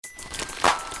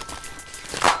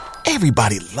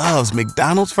Everybody loves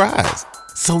McDonald's fries.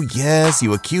 So yes,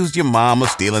 you accused your mom of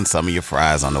stealing some of your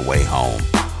fries on the way home.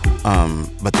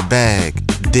 But the bag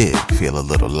did feel a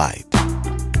little light.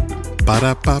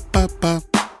 Ba-da-ba-ba-ba.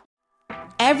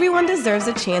 Everyone deserves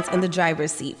a chance in the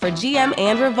driver's seat. For GM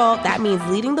and Revolt, that means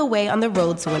leading the way on the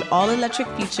road to an all-electric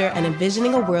future and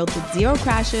envisioning a world with zero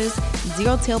crashes,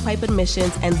 zero tailpipe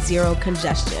emissions, and zero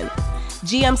congestion.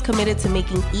 GM's committed to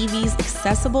making EVs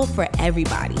accessible for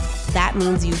everybody. That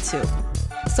means you too.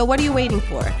 So what are you waiting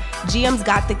for? GM's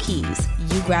got the keys.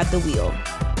 You grab the wheel.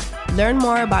 Learn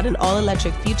more about an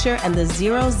all-electric future and the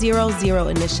 000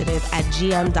 initiative at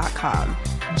gm.com.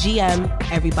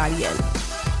 GM, everybody in.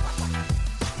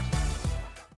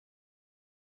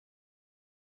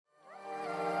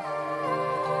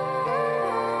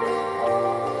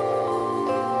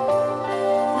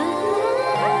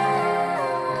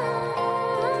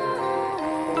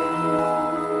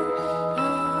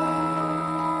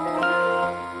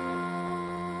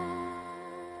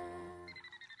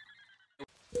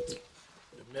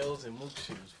 And Mook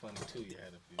shit was funny too. You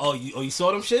had a few. Oh, you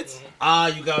saw them shits?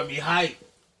 Mm-hmm. You got me hyped.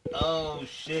 Oh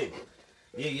shit.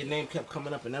 Yeah, your name kept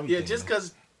coming up and everything. Yeah, just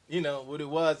cause what it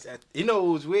was. It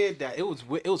was weird that it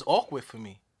was awkward for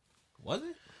me. Was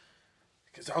it?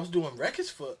 Cause I was doing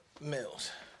records for Mills,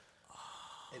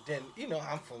 and then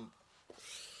I'm from.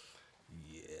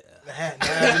 Yeah.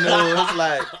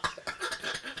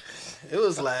 It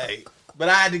was like, but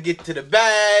I had to get to the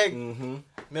bag. Mm-hmm.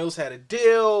 Mills had a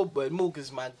deal, but Mook is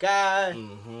my guy.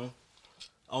 Mm-hmm.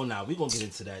 Oh, nah, we gonna get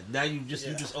into that. Now you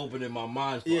just opening my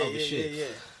mind for other shit. Yeah.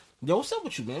 Yo, what's up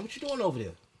with you, man? What you doing over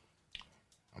there?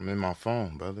 I'm in my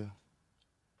phone, brother.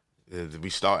 We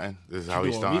starting? This is how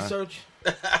we starting? Research?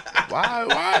 Why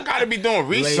I gotta be doing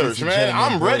research, man?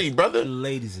 I'm ready, brother.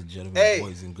 Ladies and gentlemen,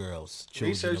 boys and girls,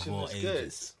 children of all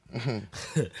ages.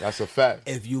 That's a fact.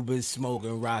 If you've been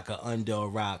smoking rock or under a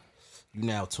rock, you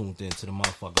now tuned into the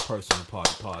motherfucking Personal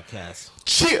Party Podcast.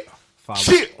 Cheer!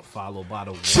 Followed by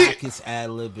the wackest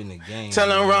ad-lib in the game. Tell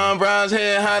them Ron Browz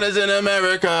here, hottest in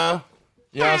America.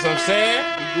 You know what I'm saying?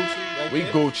 We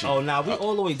Gucci. Oh, nah, we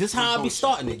all the way. This how I be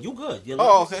starting it. You good. Your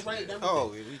okay. Right, we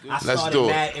good. I started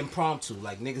mad impromptu.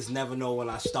 Like, niggas never know when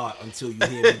I start until you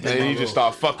hear me. Then you just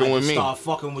start fucking with me. Start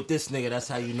fucking with this nigga. That's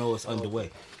how you know it's underway.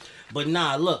 But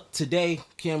nah, look, today,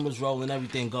 cameras rolling,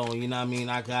 everything going. You know what I mean?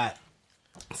 I got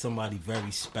somebody very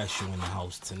special in the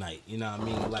house tonight. You know what I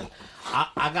mean? Like,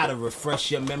 I gotta refresh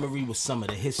your memory with some of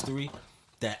the history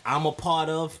that I'm a part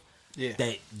of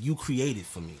that you created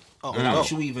for me without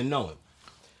you even knowing.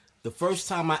 The first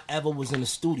time I ever was in the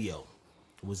studio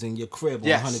was in your crib on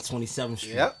 127th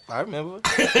Street. Yep, I remember.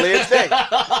 Clear as day.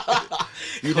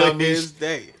 You know what I mean?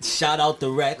 Day. Shout out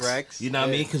to Rex. Rex. You know what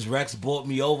I mean? Because Rex brought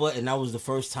me over, and that was the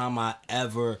first time I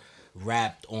ever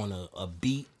rapped on a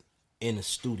beat in a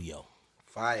studio.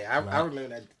 Fire. I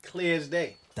remember that clear as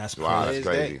day. That's crazy. Wow, that's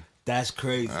crazy. That's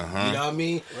crazy. You know what I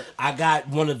mean? I got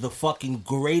one of the fucking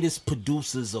greatest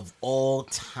producers of all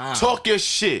time. Talk your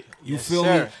shit. You feel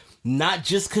me? Not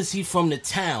just because he's from the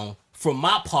town, from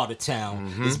my part of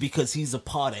town, it's because he's a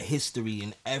part of history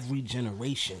in every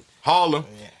generation. Harlem.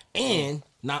 And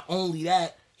not only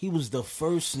that, he was the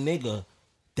first nigga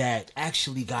that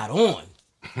actually got on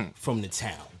from the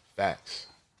town. Facts.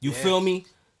 You feel me?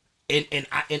 In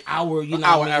our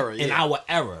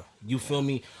era, you feel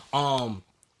me? One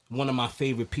of my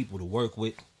favorite people to work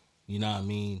with, you know what I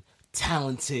mean?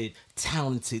 Talented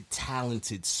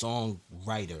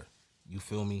songwriter. You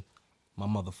feel me? My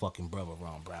motherfucking brother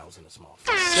Ron Browz in this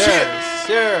motherfucker.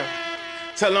 Sure.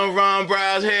 Tell them Ron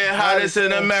Browz here, hottest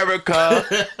in America.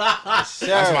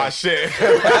 That's my shit.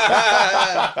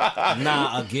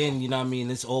 Nah, again, you know what I mean?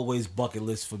 It's always bucket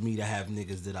list for me to have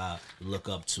niggas that I look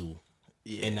up to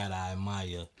and that I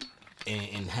admire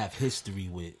and have history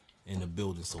with in the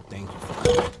building. So thank you for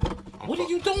coming. What are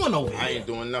you doing over here? I ain't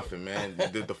doing nothing, man.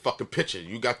 The fucking picture.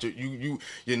 You got your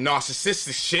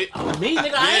narcissistic shit. Me,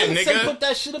 nigga, I ain't say put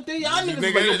that shit up there. Y'all niggas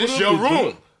nigga, like, this your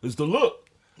room. It's the look.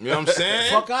 You know what I'm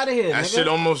saying? Fuck out of here, that nigga. Shit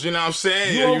almost, you know what I'm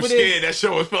saying? You scared that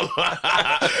shit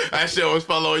was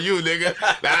follow you, nigga.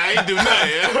 I ain't do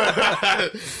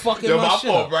nothing. Fucking yo, my my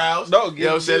shit fault, up. Browz. No, you know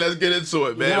what I'm saying? Let's get into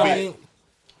it, man. You know what I mean?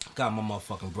 Got my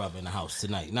motherfucking brother in the house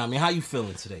tonight. You know what I mean? How you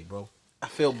feeling today, bro? I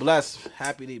feel blessed,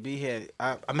 happy to be here.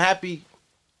 I'm happy.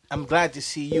 I'm glad to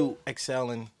see you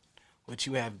excelling what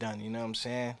you have done. You know what I'm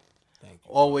saying? Thank you.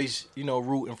 Always,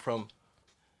 rooting from,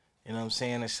 you know what I'm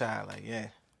saying, aside. Like, yeah.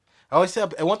 I always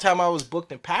said, at one time I was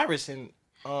booked in Paris and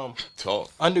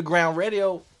Underground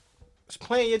Radio was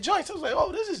playing your joints. I was like,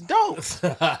 oh, this is dope.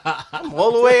 I'm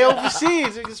all the way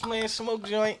overseas. They just playing Smoke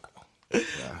Joint.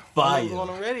 Fire. On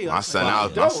the radio. My son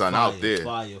out there.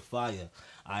 Fire.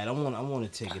 right, I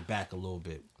want to take it back a little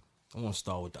bit. I want to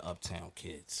start with the Uptown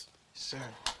kids. Sir.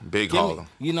 Big Harlem.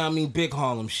 You know what I mean? Big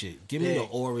Harlem shit. Give me the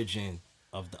origin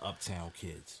of the Uptown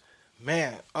kids.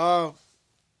 Man,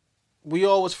 we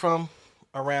all was from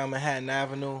around Manhattan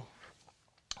Avenue.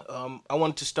 I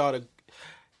wanted to start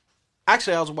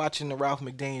Actually, I was watching the Ralph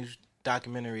McDaniels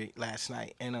documentary last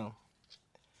night, and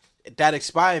that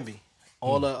inspired me.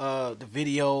 All the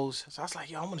videos. So I was like,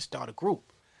 yo, I want to start a group.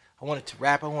 I wanted to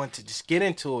rap. I wanted to just get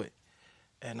into it.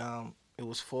 And it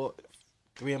was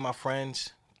 3 of my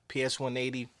friends, PS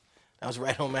 180. That was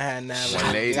right on Manhattan Avenue.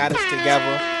 180. Got us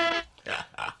together.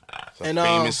 It's a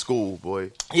famous school, boy.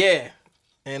 Yeah.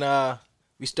 And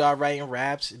we started writing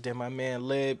raps. Then my man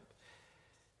Lib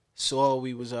saw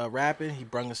we was rapping. He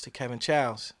brung us to Kevin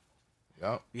Chow's.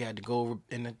 Yep. We had to go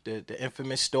in the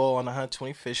infamous store on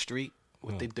 125th Street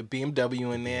with the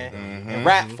BMW in there and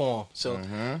rap for him. So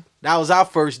that was our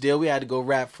first deal. We had to go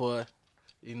rap for,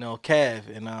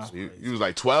 Kev. And so you was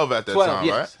like 12 at that 12, time,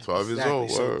 yes, right? 12 years exactly.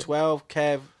 old. So Word. 12,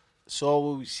 Kev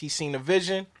saw he seen the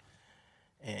vision,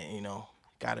 and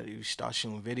we start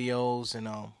shooting videos, and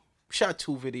shot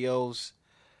 2 videos,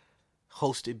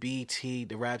 hosted BT,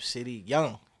 the Rap City,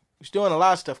 young. We was doing a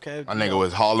lot of stuff, Kev. My nigga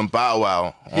was Harlem Bow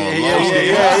Wow.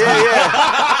 Yeah.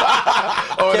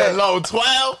 Oh, that low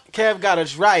 12? Kev got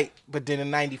us right, but then in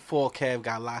 '94, Kev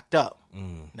got locked up.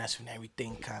 And that's when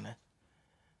everything kind of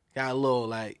got a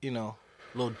little, a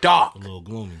little dark. A little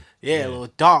gloomy. Yeah, a little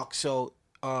dark. So,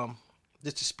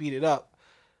 just to speed it up,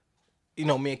 me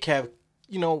and Kev,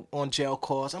 on jail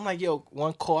calls. I'm like, yo,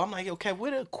 one call. I'm like, yo, Kev, where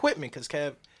the equipment? Because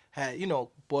Kev had,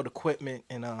 bought equipment,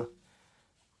 and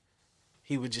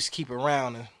he would just keep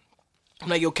around. And I'm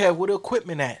like, yo, Kev, where the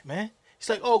equipment at, man? He's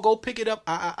like, oh, go pick it up.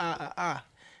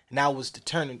 And that was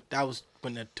that was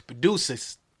when the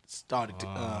producers started to.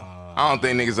 I don't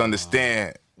think niggas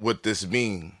understand what this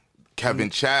mean. Kevin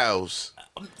Chow's.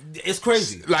 It's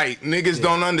crazy. Like, niggas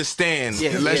don't understand,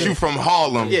 unless you from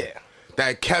Harlem,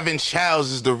 that Kevin Chow's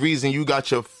is the reason you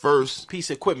got your first piece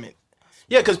of equipment.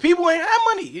 Yeah, because people ain't have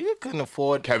money. You couldn't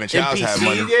afford Kevin Chow's MPC. had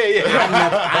money.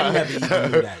 Yeah. I never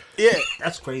even knew that. Yeah.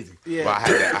 That's crazy. Yeah. Well,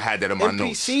 I had that in my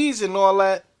notes. MPCs and all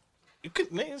that.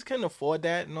 Niggas couldn't afford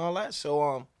that and all that.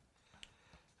 So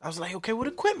I was like, okay, what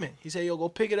equipment? He said, yo, go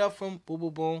pick it up from boom,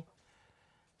 boom, boom.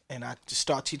 And I just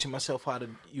start teaching myself how to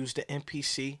use the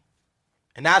MPC.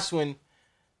 And that's when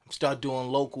I started doing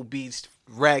local beats.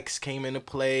 Rex came into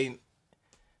play.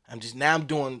 I'm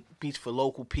doing beats for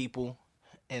local people.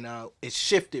 And it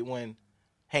shifted when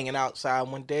hanging outside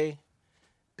one day,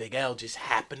 Big L just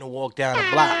happened to walk down the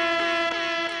block.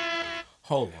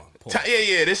 Hold on. Pause.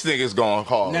 Yeah, this nigga's going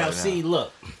hard. Now, right see,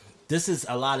 look, this is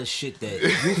a lot of shit that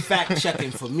you fact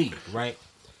checking for me, right?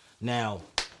 Now,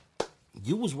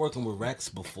 you was working with Rex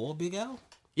before Big L?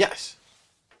 Yes.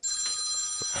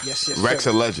 Yes, Rex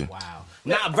sir. a legend. Wow.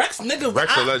 Nah, Rex a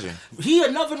legend. He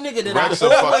another nigga that Rex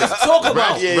I always talk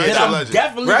about. Rex that a I'm legend.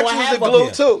 definitely Rex gonna was have the up glue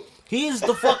here. too. He is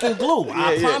the fucking glue.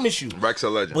 I promise you. Rex a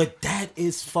legend. But that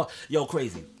is Yo,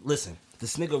 crazy. Listen,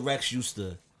 this nigga Rex used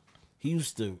to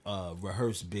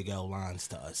rehearse Big L lines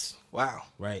to us. Wow.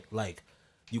 Right? Like,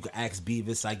 you could ask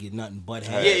Beavis, I get nothing but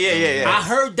head. Yeah. I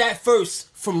heard that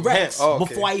first from Rex okay.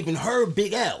 before I even heard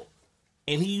Big L.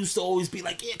 And he used to always be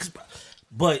like, yeah,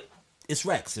 but it's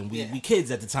Rex, and we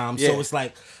kids at the time, so it's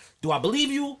like, do I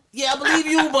believe you? Yeah, I believe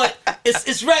you, but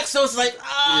it's Rex, so it's like,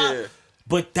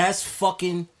 But that's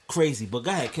fucking crazy. But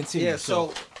go ahead, continue. Yeah,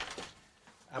 so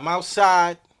I'm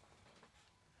outside.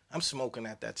 I'm smoking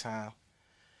at that time.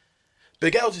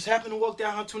 Big L just happened to walk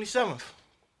down 127th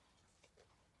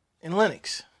in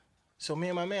Lenox. So me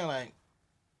and my man,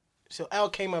 so L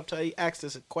came up to he asked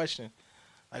us a question,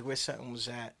 like where something was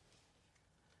at.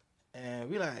 And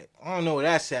we like, I don't know where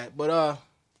that's at, but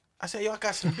I said, yo, I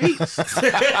got some beats. I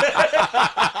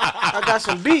got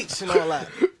some beats and all that.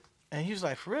 And he was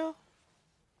like, for real?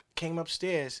 Came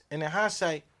upstairs. And in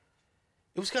hindsight,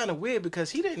 it was kind of weird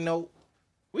because he didn't know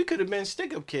we could have been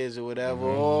stick-up kids or whatever,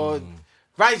 or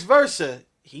vice versa.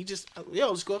 He just,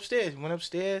 let's go upstairs. He went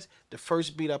upstairs. The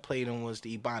first beat I played on was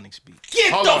the Ebonics beat.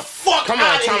 Get Hold the on. fuck Come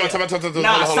out on, of time here.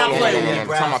 out. Stop playing with me,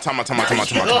 bro. Time out.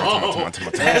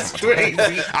 That's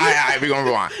crazy. All right, we gonna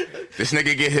rewind. This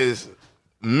nigga get his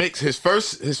mix, his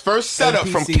first setup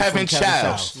from MPC Kevin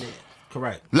Chow's. Yeah.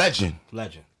 Correct. Legend.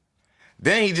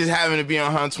 Then he just happened to be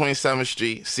on 127th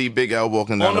Street, see Big L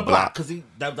walking down On the block, because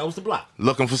that was the block.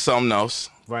 looking for something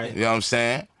else. Right. You know what I'm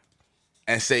saying?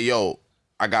 And say, yo,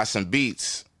 I got some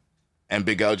beats. And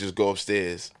Big L just go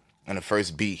upstairs. And the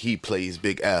first beat he plays,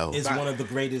 Big L. Is one of the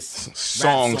greatest rap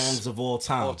Songs. songs of all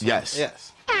time.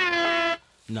 Yes.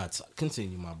 Nuts.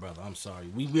 Continue, my brother. I'm sorry.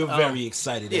 We're very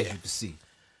excited, as you can see.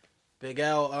 Big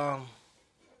L,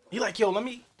 he like, yo, let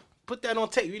me put that on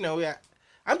tape. You know, yeah,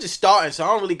 I'm just starting, so I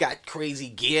don't really got crazy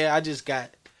gear. I just got,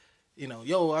 you know,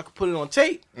 yo, I could put it on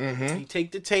tape. Mm-hmm. He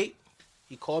take the tape.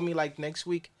 He called me like next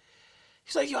week.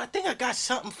 He's like, yo, I think I got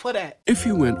something for that. If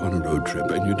you went on a road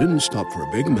trip and you didn't stop for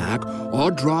a Big Mac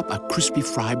or drop a crispy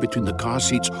fry between the car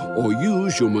seats or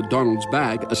use your McDonald's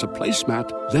bag as a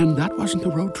placemat, then that wasn't a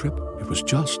road trip. It was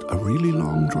just a really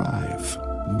long drive.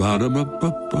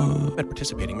 Ba-da-ba-ba-ba. At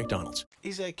participating McDonald's.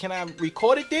 He said, can I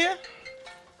record it there?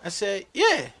 I said,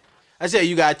 yeah. I said,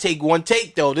 you got to take one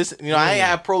take, though. This, you know, I ain't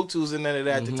have Pro Tools and none of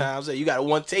that at the time. I said, you got to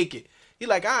one take it. He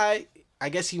like, all right. I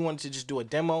guess he wanted to just do a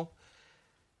demo.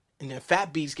 And then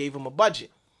Fat Beats gave him a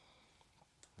budget.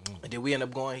 And then we ended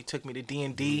up going, he took me to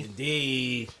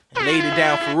D&D. And laid it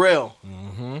down for real.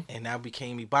 Mm-hmm. And that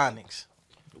became Ebonics.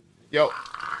 Yo, all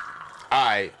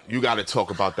right, you got to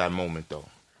talk about that moment, though.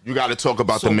 You got to talk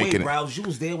about the making. So wait, Browz, you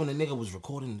was there when the nigga was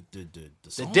recording the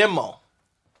song? The demo.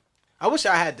 I wish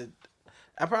I had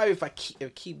I probably, if I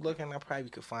keep looking, I probably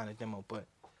could find a demo. But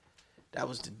that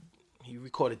was he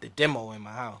recorded the demo in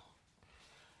my house.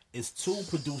 It's two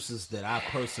producers that I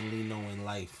personally know in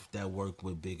life that worked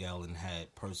with Big L and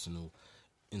had personal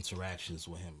interactions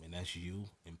with him, and that's you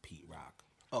and Pete Rock.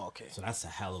 Oh, okay. So that's a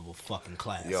hell of a fucking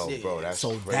class. Yo, bro, that's so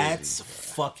crazy. that's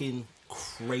fucking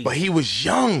crazy. But he was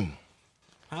young.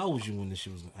 How old was you when this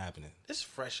shit was happening? This is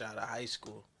fresh out of high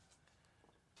school.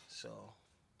 So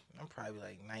I'm probably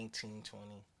like 19, 20.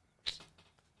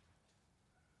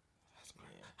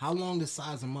 How long did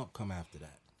Size Him Up come after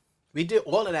that? We did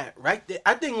all of that right there.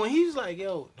 I think when he was like,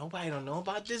 yo, nobody don't know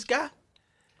about this guy.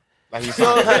 Like he's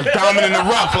diamond in the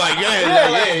rough, like,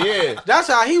 yeah. That's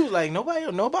how he was like, nobody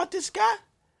don't know about this guy.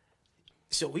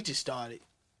 So we just started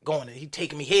going. He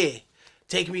taking me here,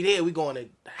 taking me there. We going to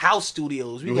house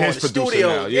studios. We going to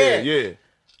studio. Yeah.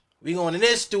 We going to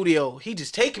this studio. He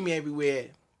just taking me everywhere,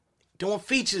 doing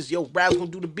features. Yo, Browz gonna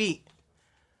do the beat.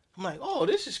 I'm like, oh,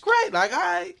 this is great. Like, all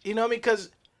right, you know what I mean? Because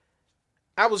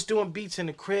I was doing beats in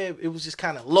the crib. It was just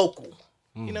kind of local.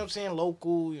 You know what I'm saying?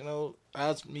 Local, you know,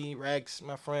 us, me, Rex,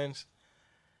 my friends.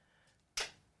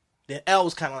 Then L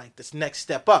was kind of like this next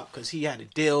step up because he had a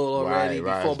deal already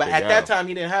before. But at that time,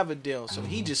 he didn't have a deal. So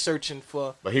he just searching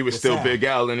for. But he was still sound. Big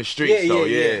L in the streets.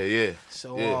 Yeah.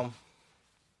 So,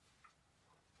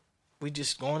 we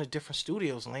just going to different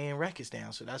studios, laying records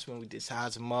down. So that's when we did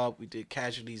Size Him Up. We did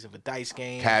Casualties of a Dice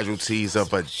Game. Casualties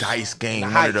of a Dice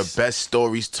Game. One of the best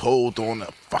stories told on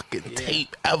a fucking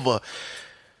tape ever.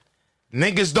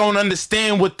 Niggas don't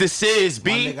understand what this is,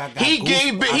 B.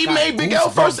 He made Big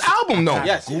L first album, though.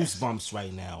 Yes, goosebumps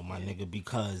right now, my nigga,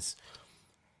 because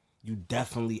you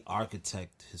definitely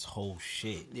architect his whole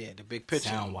shit. Yeah, the big picture.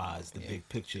 Sound-wise, the big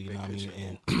picture, you know what I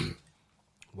mean? And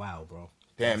wow, bro.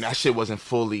 Damn, that shit wasn't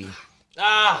fully...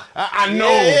 I know.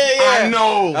 I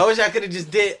know. I wish I could have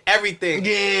just did everything.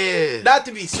 Yeah. Not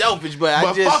to be selfish, but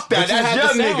I just... fuck that.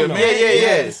 That's your nigga, man.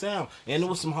 Yeah. The sound. And it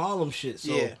was some Harlem shit,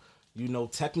 so... Yeah. You know,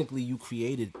 technically, you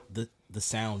created the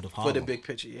sound of Harlem. For the big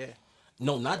picture, yeah.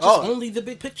 No, not just only the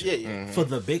big picture. Yeah. Mm-hmm. For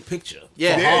the big picture.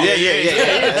 Yeah. Like,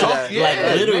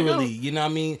 literally, you know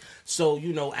what I mean? So,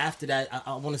 you know, after that,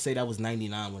 I want to say that was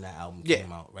 99 when that album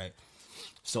came out, right?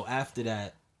 So, after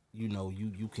that, you know,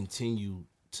 you continue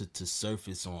to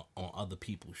surface on other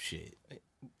people's shit.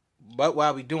 But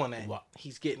while we doing that,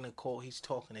 he's getting a call. He's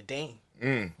talking to Dame.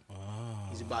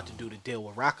 He's about to do the deal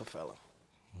with Rockefeller.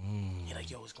 He's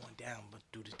like, yo, it's going down, but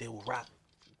do the deal with Rock.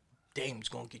 Dame's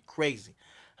going to get crazy.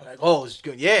 I'm like, oh, it's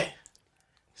good. Yeah.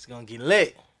 It's going to get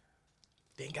lit.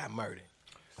 Then got murdered.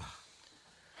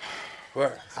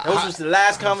 Word. That was the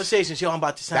last conversation. Yo, I'm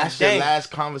about to sign Dame. That's your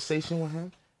last conversation with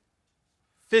him?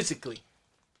 Physically.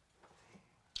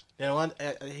 Then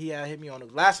he hit me on the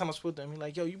last time I spoke to him. He's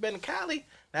like, yo, you been to Cali?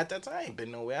 At that time, I ain't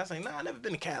been nowhere. I was like, nah, I never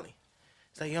been to Cali.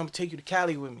 He's like, yo, I'm going to take you to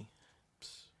Cali with me.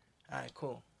 All right,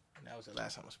 cool. That was the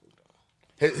last time I spoke to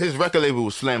him. His record label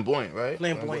was Flamboyant, right?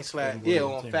 Flamboyant Slab. Yeah,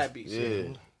 on Fat Beats.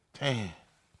 Yeah. Damn.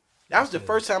 That was the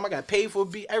first time I got paid for a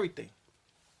beat, everything.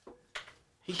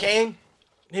 He came,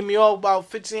 hit me off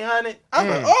about $1,500. I'm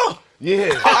like, oh. Yeah.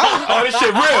 Oh, this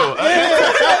shit real.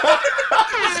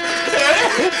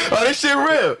 Oh, this shit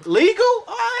real. Legal?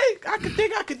 All right. I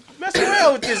could mess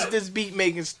around with this beat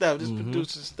making stuff, this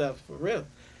producing stuff, for real.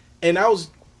 And I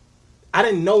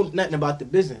didn't know nothing about the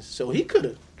business, so he could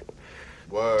have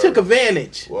took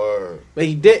advantage. Word. But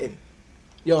he didn't.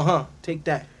 Yo, take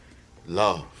that.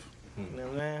 Love. You know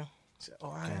what I'm saying? So,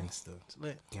 all right. Gangster. It's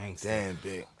lit. Gangster. Damn,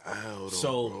 big.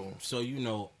 So you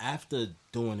know, after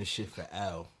doing the shit for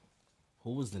L,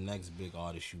 who was the next big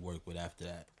artist you worked with after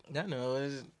that? I know.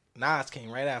 Nas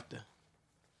came right after.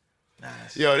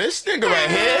 Yo, this nigga right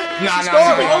here. It's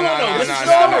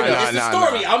the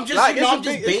story. I'm just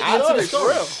baiting into the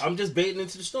story. I'm just baiting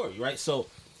into the story, right? So,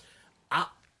 I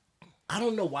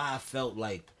don't know why I felt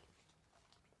like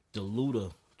the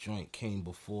Luda joint came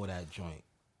before that joint,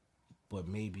 but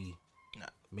maybe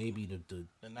the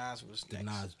Nas was the next.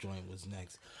 Nas joint was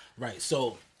next, right?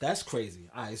 So that's crazy.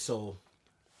 All right, so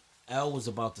L was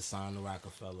about to sign to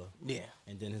Rockefeller,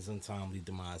 and then his untimely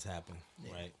demise happened,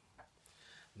 right?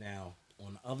 Now,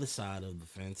 on the other side of the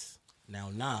fence, now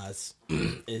Nas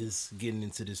is getting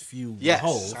into this feud with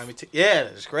Hov.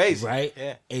 It's crazy. Right?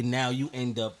 Yeah. And now you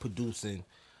end up producing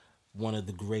one of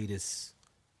the greatest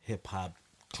hip-hop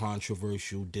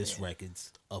controversial diss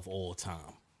records of all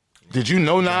time. Did you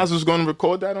know Nas was going to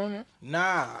record that on there?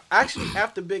 Nah. Actually,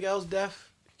 after Big L's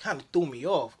death, it kind of threw me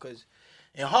off. Because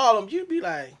in Harlem, you'd be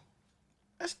like,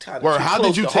 that's kind of Word, how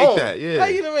did you take that? Yeah.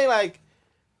 Like, you know what I mean? Like,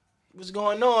 what's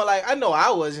going on? Like, I know I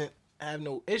have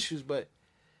no issues, but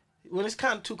when it's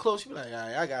kind of too close, you be like, all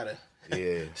right, I gotta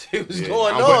see what's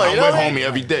going on. I'm you know with what I mean? homie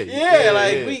every day.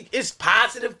 Yeah, it's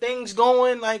positive things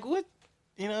going. Like, what?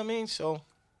 You know what I mean? So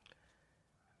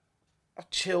I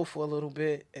chill for a little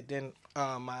bit, and then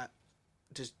my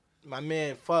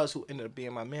man Fuzz, who ended up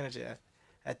being my manager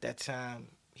at that time,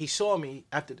 he saw me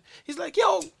after. He's like,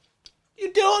 yo,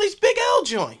 you did all these Big L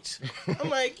joints. I'm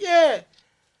like, yeah.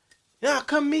 Yeah,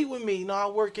 come meet with me. You know, I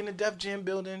work in the Def Jam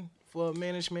building for a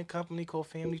management company called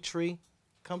Family Tree.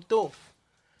 Come through.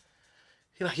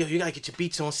 He's like, yo, you gotta get your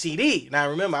beats on CD. Now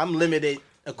remember, I'm limited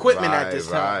equipment at this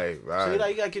time. Right. So he's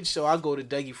like, you gotta get. So I go to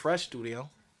Dougie Fresh Studio.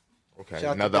 Okay, Shout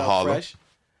out another to Doug Harlem. Fresh.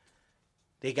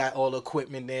 They got all the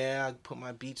equipment there. I put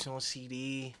my beats on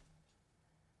CD,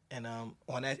 and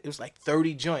on that it was like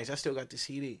 30 joints. I still got the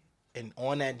CD, and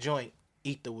on that joint,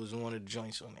 Ether was one of the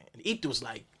joints on there. And Ether was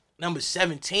like number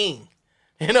 17.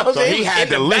 You know what I'm saying? He had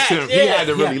to listen. He had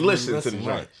to really listen to the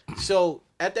joint. So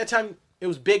at that time, it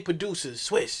was big producers: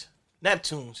 Swiss,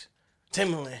 Neptunes,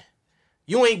 Timbaland.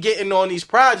 You ain't getting on these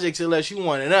projects unless you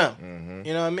one of them. Mm-hmm.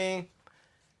 You know what I mean?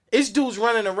 It's dudes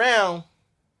running around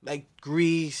like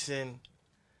Grease and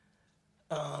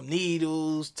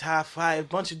Needles, Top 5, a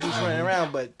bunch of dudes running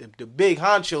around, but the big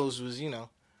honchos was,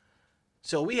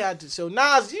 So we had to. So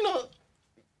Nas,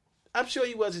 I'm sure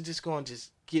he wasn't just going to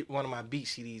just get one of my beat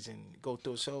CDs and go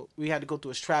through. So we had to go through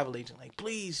his travel agent. Like,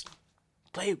 please,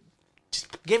 play,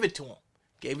 just give it to him.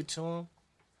 Gave it to him.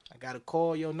 I got a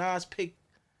call. Yo, Nas picked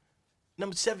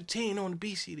number 17 on the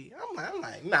beat CD. I'm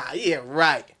like, nah, yeah,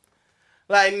 right.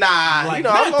 Like, nah, like,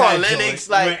 I'm on Linux.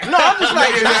 Like, no, I'm just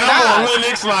like, I'm on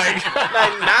Linux. like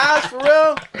Nas for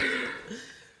real.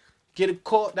 Get a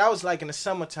call. That was like in the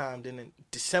summertime. Then in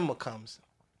December comes.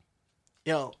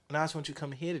 Yo, Nas, won't you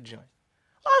come here to join?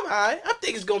 I'm all right. I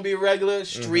think it's gonna be a regular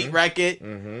street record.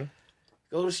 Mm-hmm.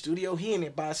 Go to the studio. He in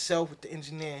there by himself with the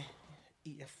engineer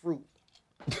eating fruit.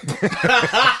 He's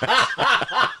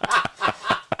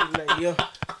like, yo,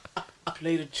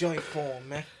 play the joint for him,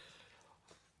 man.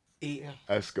 Eating.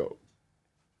 Let's go.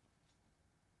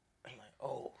 I'm like,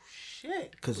 oh shit.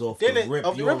 Because off then the rip,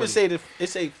 off the rip, it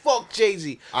say fuck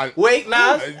Jay-Z. Wait,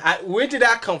 Nas, where did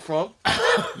that come from?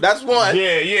 That's one.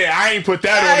 Yeah, I ain't put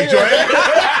that on the joint.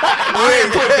 I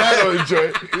ain't put that on the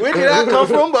joint. Where did that come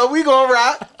from? But we gonna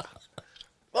rock.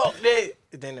 Oh,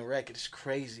 then the record is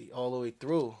crazy all the way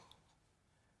through.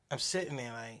 I'm sitting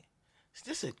there like, is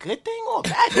this a good thing or a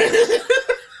bad thing?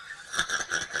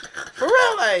 For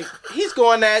real, like, he's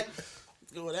going that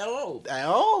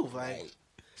old. Like,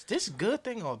 is this a good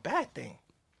thing or a bad thing?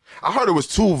 I heard it was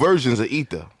 2 versions of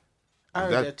Ether. I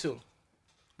heard that too.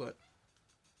 But,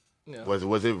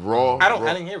 Was it raw? I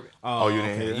didn't hear it. Oh, you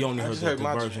didn't hear it? You only heard the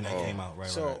version that came out, right?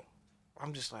 So, right.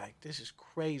 I'm just like, this is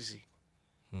crazy.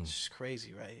 This is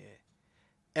crazy right here.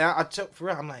 And I took, for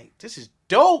real, I'm like, this is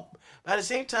dope. But at the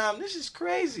same time, this is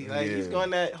crazy. Like, he's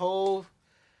going that whole,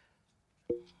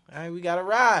 all right, we got to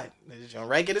ride. This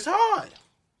record is hard.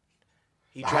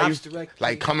 He drops the record.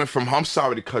 Like, coming from, I'm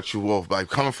sorry to cut you off, like,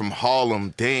 coming from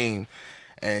Harlem, Dame,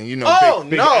 and, Big wait.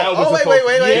 Big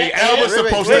L was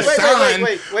supposed to sign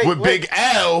with Big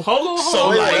L. Hold on. So,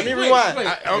 let me rewind. You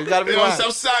got to rewind.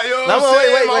 I'm sorry, yo. Wait.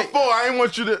 I didn't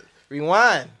want you to.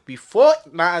 Rewind. Before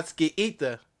Nas get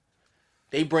Ether,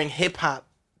 they bring hip hop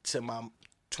to my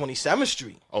 27th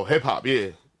Street. Oh, hip hop,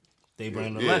 yeah. They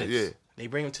bring the Lennox. Yeah. They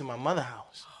bring him to my mother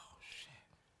house. Oh shit!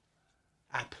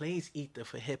 I plays Ether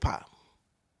for hip hop.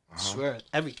 Swear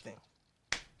everything.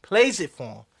 Plays it for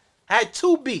him. I had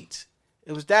 2 beats.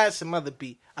 It was that and some other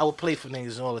beat. I would play for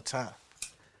niggas all the time.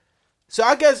 So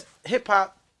I guess hip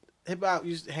hop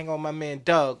used to hang on my man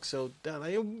Doug. So Doug,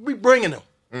 like, we bringing him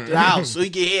to the house so he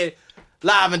can hear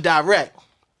live and direct.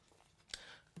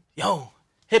 Yo,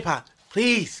 hip hop,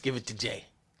 please give it to Jay.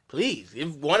 Please, if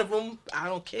one of them, I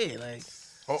don't care. Like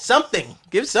something,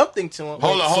 give something to him.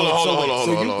 Hold on.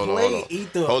 So you play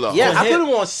Ether? Hold on. Yeah, I put him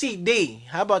on CD.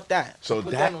 How about that? So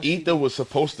that Ether was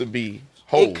supposed to be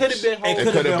Hoes. It could have been Hoes.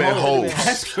 It could have been Hoes.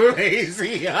 That's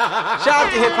crazy. Shout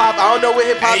out to hip hop. I don't know what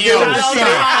hip hop is.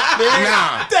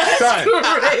 That's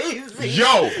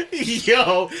crazy.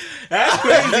 Yo, that's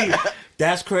crazy.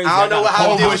 That's crazy. I don't know what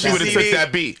Hove wish she would have took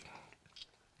that beat.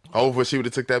 Hove wish she would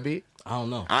have took that beat. I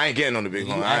don't know. I ain't getting on the big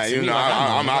one.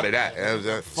 I'm out of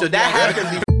that. So that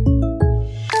happened.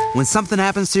 When something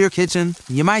happens to your kitchen,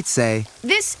 you might say,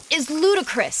 "This is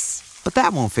ludicrous." But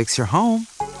that won't fix your home.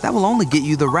 That will only get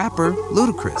you the rapper,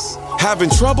 Ludacris.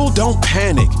 Having trouble? Don't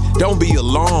panic. Don't be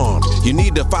alarmed. You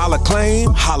need to file a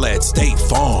claim? Holla at State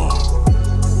Farm.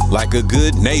 Like a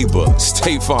good neighbor,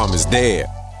 State Farm is there.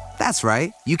 That's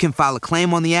right. You can file a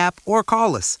claim on the app or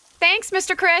call us. Thanks,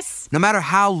 Mr. Chris. No matter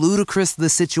how ludicrous the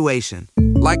situation,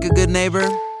 like a good neighbor,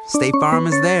 State Farm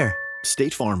is there.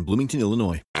 State Farm, Bloomington,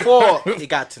 Illinois. Before it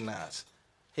got to Nas,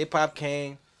 hip hop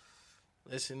came.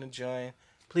 Listen to join.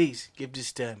 Please give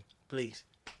this to him. Please.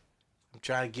 I'm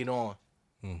trying to get on.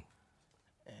 And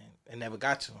it never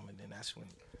got to him. And then that's when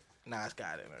Nas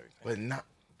got it and everything. But not.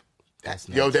 That's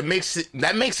Yo, that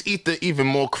makes Ether even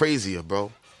more crazier,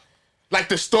 bro. Like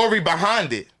the story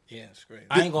behind it. Yeah, it's great.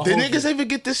 I ain't gonna Did hold niggas you. ever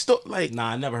get this story? Like,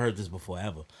 Nah, I never heard this before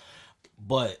ever.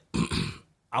 But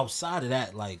outside of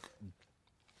that, like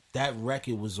that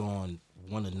record was on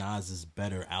one of Nas's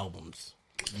better albums.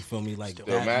 You feel me? Like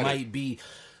that might be.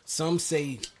 Some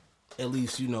say, at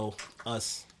least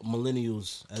us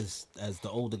millennials, as the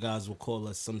older guys will call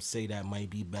us. Some say that might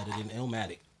be better than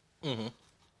Illmatic. Mm-hmm.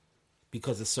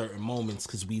 Because of certain moments,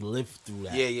 because we lived through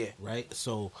that. Yeah. Right.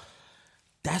 So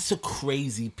that's a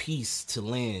crazy piece to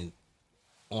land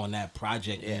on that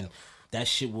project, and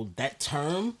that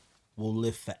term will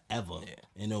live forever,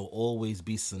 and it'll always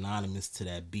be synonymous to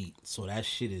that beat. So that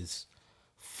shit is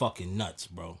fucking nuts,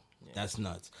 bro. Yeah. That's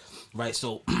nuts, right?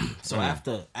 So,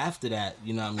 after that,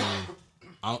 you know what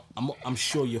I mean? I'm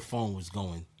sure your phone was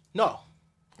going. No,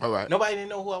 all right. Nobody didn't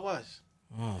know who I was.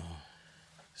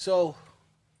 So,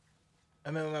 I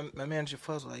remember my manager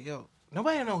was like, "Yo,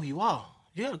 nobody know who you are.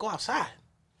 You gotta go outside."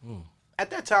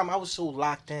 At that time, I was so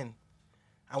locked in.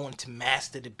 I wanted to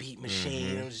master the beat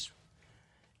machine. It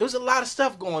was a lot of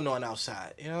stuff going on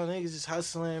outside. Niggas just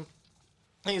hustling.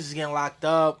 Niggas just getting locked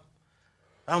up.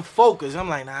 I'm focused. I'm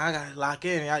like, nah, I gotta lock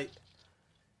in.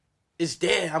 It's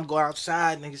there. I'm going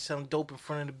outside. Niggas selling dope in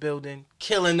front of the building,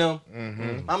 killing them.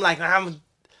 I'm like, nah, I'm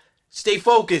stay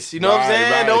focused. You know what I'm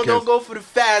saying? Don't go for the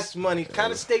fast money.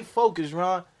 Kind of stay focused,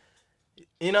 Ron.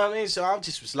 You know what I mean? So I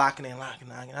just was locking in.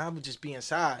 I would just be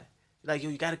inside. Like, yo,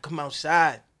 you gotta come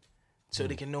outside so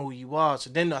they can know who you are. So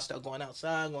then I start going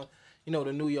outside.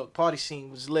 The New York party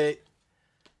scene was lit.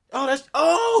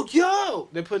 Yo,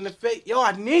 they're putting the fake. Yo,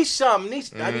 I need something.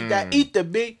 I need that Ether,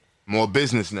 B. More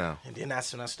business now. And then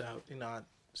that's when I started, I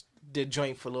did a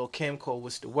joint for Lil Kim called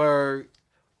What's the Word?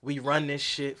 We run this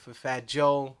shit for Fat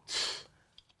Joe.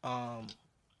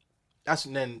 That's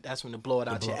when the Blow It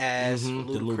Out Your Ass for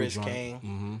Ludacris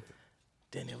came.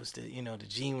 Then it was the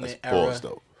G-Unit era.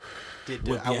 Though. Did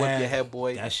the I Whip Your Head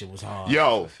Boy. That shit was hard.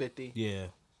 Yo. 50.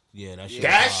 Yeah, that shit.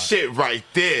 That shit right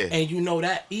there. And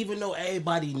that, even though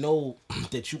everybody know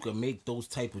that you can make those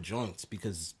type of joints,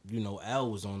 because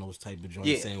L was on those type of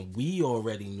joints, and we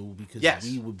already knew because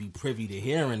we would be privy to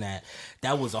hearing that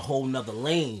was a whole nother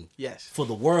lane. Yes. For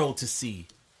the world to see,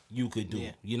 you could do.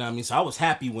 Yeah. You know what I mean? So I was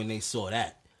happy when they saw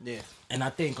that. Yeah. And I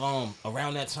think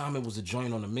around that time it was a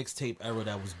joint on the mixtape era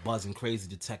that was buzzing crazy,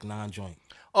 the Tech 9 joint.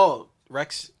 Oh,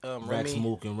 Rex, Rex,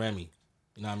 Mook, and Remy.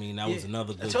 You know what I mean? That was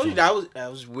another good. I told you that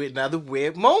was another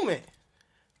weird moment,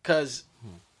 cause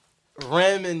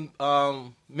Rem and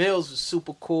Mills was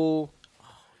super cool. Oh,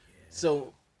 yeah.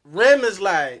 So Rem is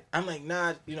like, I'm like,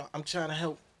 nah, I'm trying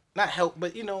to not help,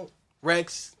 but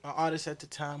Rex, my artist at the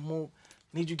time, Mook,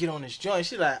 need you to get on this joint.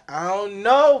 She like, I don't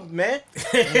know, man.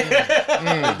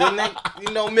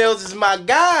 Then Mills is my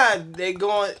guy. They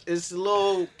going, it's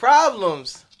little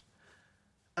problems.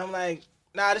 I'm like,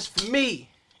 nah, this for me.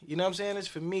 You know what I'm saying? It's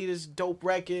for me, this dope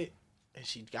record. And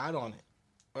she got on it.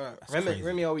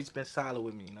 Remy always been solid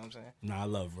with me, you know what I'm saying? No, I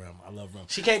love Rem.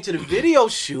 She came to the video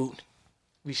shoot.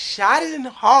 We shot it in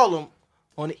Harlem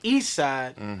on the east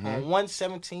side on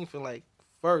 117th and like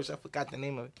First. I forgot the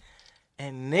name of it.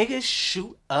 And niggas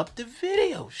shoot up the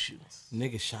video shoot.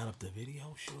 Niggas shot up the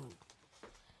video shoot.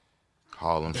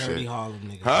 Harlem Dirty shit. Harlem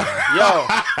niggas.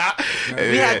 Yo.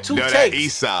 We had two takes. That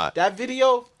east side. That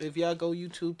video, if y'all go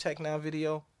YouTube, Tech 9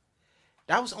 video,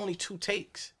 that was only 2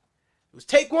 takes. It was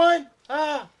take 1,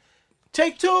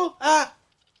 take 2,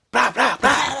 blah, blah,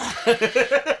 blah.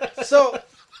 So,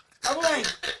 I'm like...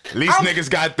 At least niggas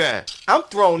got that. I'm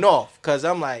thrown off because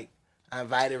I'm like, I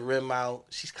invited Rim out.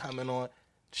 She's coming on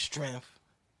Strength.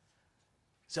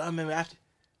 So I remember after,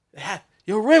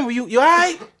 yo, Rim, you all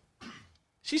right?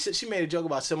 She said she made a joke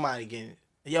about somebody getting,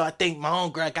 yo, I think my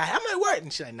own girl got, I'm at work.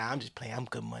 And she's like, nah, I'm just playing. I'm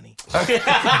good money. Remy,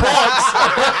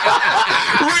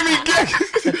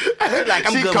 like,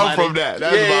 I'm she good come money. from that.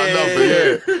 That's my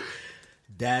number, yeah.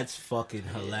 That's fucking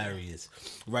hilarious.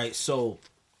 Right, so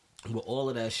with all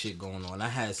of that shit going on, I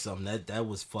had something that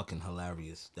was fucking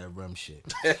hilarious. That Rem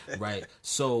shit. Right,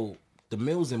 so the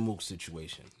Mills and Mook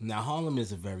situation. Now, Harlem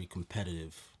is a very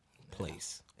competitive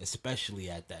place, especially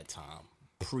at that time,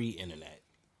 pre-internet.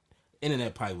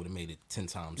 Internet probably would have made it 10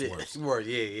 times worse.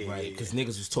 Right, because niggas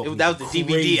was talking. That was the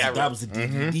DVD era. That was the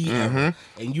DVD era,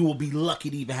 and you will be lucky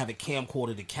to even have a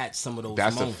camcorder to catch some of those.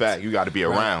 That's moments. a fact. You got to be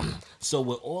around. So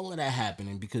with all of that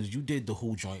happening, because you did the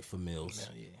Who joint for Mills,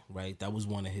 right? That was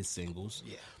one of his singles.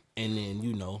 Yeah. And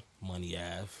then Money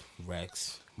Ave,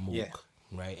 Rex, Mook,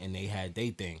 right? And they had their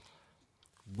thing.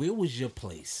 Where was your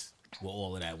place with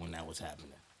all of that when that was happening?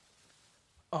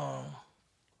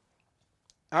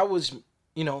 I was,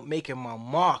 making my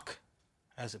mark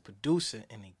as a producer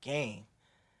in the game.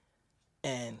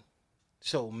 And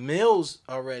so Mills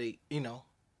already, he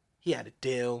had a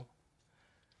deal.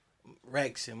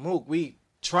 Rex and Mook, we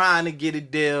trying to get a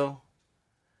deal.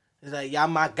 It's like, y'all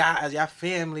my guys, y'all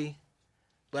family.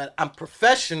 But I'm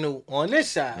professional on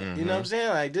this side. Mm-hmm. You know what I'm saying?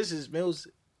 Like, this is Mills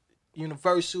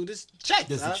Universal. This check.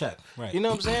 This is a check, right. You know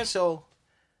what I'm saying? So,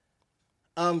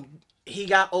 he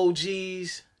got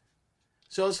OGs.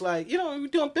 So it's like, we're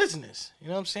doing business. You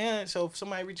know what I'm saying? So if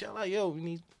somebody reach out like, yo, we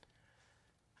need...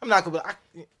 I'm not going to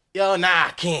be like,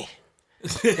 I can't.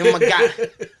 You're my guy.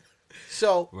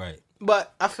 So, right.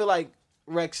 But I feel like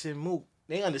Rex and Mook,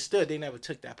 they understood. They never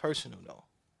took that personal, though.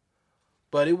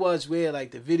 But it was weird,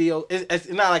 like the video. It's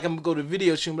not like I'm going to go to the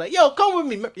video shoot and be like, yo, come with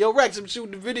me. Yo, Rex, I'm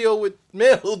shooting the video with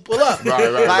Mills. Pull up.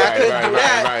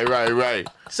 Right.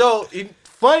 So,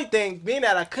 funny thing, being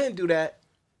that I couldn't do that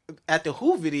at the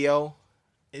Who video,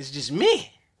 it's just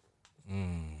me.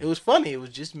 It was funny. It was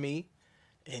just me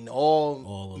and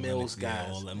all Mills guys.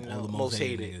 All the most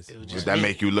hated. Niggas. It was Did just that me.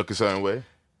 make you look a certain way?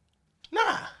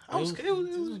 Nah. We was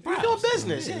doing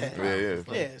business.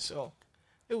 Yeah. So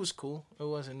it was cool. There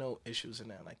wasn't no issues in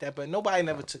that like that. But nobody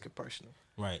never took it personal.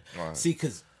 Right. See,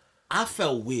 because I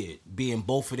felt weird being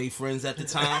both of their friends at the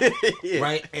time.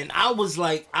 Right? And I was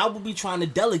like, I would be trying to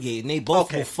delegate, and they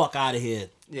both will fuck out of here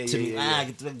to me.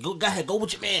 Go ahead, go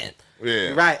with your man.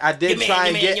 Yeah. Right. I did try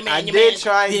and get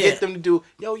them to do,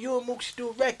 yo, you and Mook should do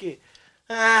a record.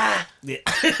 Yeah.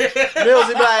 Mills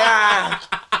would be like,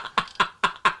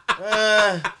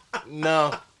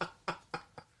 no.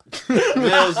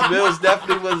 Mills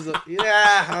definitely was,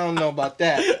 I don't know about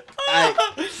that.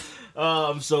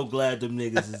 I'm so glad them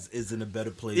niggas is in a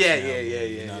better place. Yeah.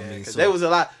 You know what I mean? So, there was a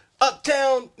lot.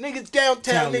 Uptown niggas,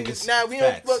 downtown niggas. Now we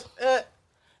don't fuck.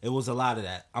 It was a lot of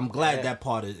that. I'm glad that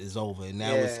part is over, and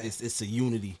now it's a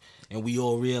unity, and we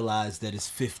all realize that it's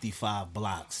 55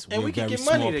 blocks. And we're we can a very get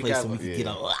small money place, together. and we can get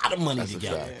a lot of money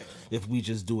together if we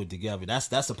just do it together.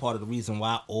 That's a part of the reason why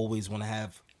I always want to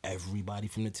have everybody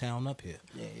from the town up here.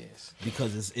 Yes.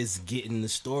 Because it's getting the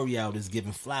story out, it's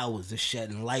giving flowers, it's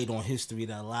shedding light on history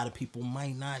that a lot of people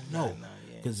might not know.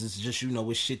 Because it's just,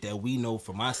 it's shit that we know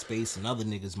from our space and other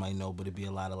niggas might know, but it'd be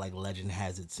a lot of like legend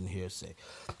hazards and hearsay.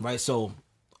 Right? So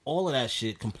all of that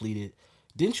shit completed.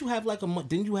 Didn't you have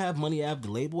Money Ave, the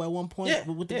label, at one point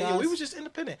with the guys? Yeah, we was just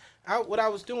independent. What I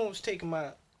was doing was taking my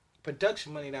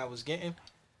production money that I was getting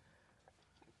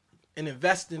and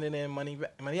investing it in Money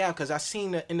Ave, because I seen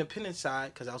the independent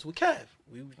side, because I was with Kev.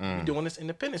 We were doing this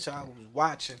independent side. I was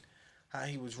watching how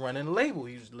he was running the label.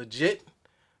 He was legit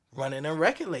running a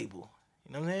record label.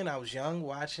 You know what I'm saying? I was young,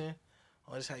 watching.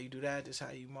 Oh, this is how you do that. This is how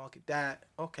you market that.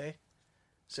 Okay.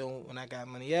 So when I got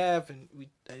Money Ave and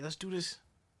let's do this,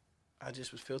 I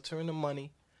just was filtering the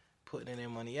money, putting it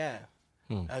in Money Ave.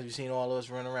 As you seen all of us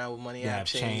run around with Money Ave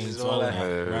chains and all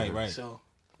that. Right. So,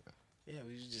 we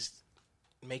was just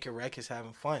making records,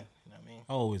 having fun. You know what I mean?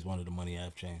 I always wanted a Money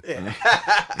Ave chain. Yeah.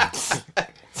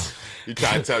 You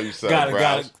trying to tell you something,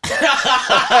 Browz.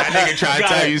 That nigga trying to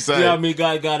tell you something. You know what I mean?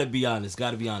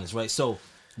 Gotta be honest, right? So,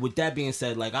 with that being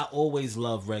said, like, I always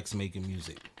loved Rex making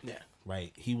music. Yeah.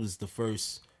 Right? He was the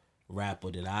first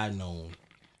rapper that I known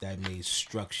that made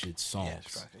structured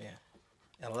songs.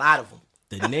 A lot of them.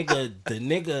 The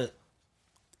nigga,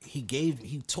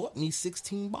 he taught me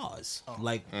 16 bars.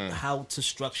 How to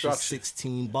structure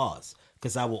 16 bars.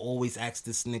 Because I will always ask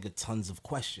this nigga tons of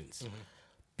questions.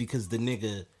 Because the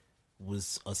nigga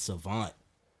was a savant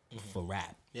for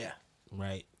rap. Yeah.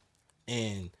 Right?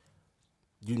 And,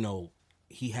 you know,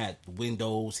 he had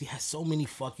Windows. He had so many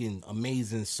fucking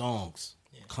amazing songs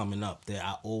coming up that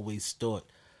I always thought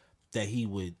that he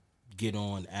would get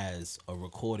on as a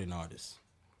recording artist,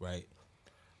 right?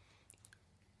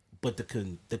 But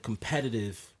the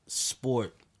competitive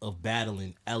sport of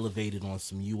battling elevated on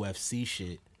some UFC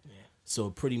shit. Yeah. So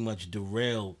it pretty much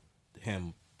derailed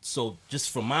him. So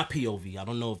just from my POV, I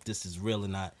don't know if this is real or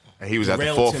not. And he was at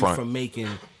the forefront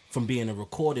from being a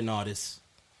recording artist.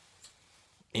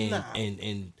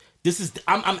 And this is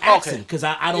I'm asking because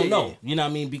I don't know. You know what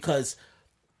I mean? Because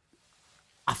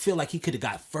I feel like he could have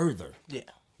got further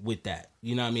with that.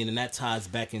 You know what I mean? And that ties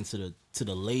back into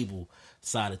the label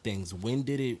side of things. When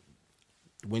did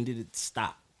it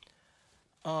stop?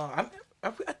 I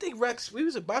think Rex, we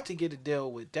was about to get a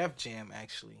deal with Def Jam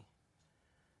actually.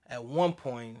 At one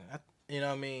point, you know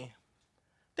what I mean?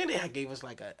 I think they gave us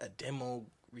like a demo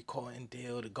recording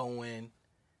deal to go in,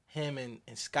 him and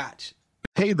Scotch.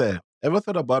 Hey there, ever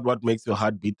thought about what makes your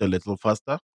heart beat a little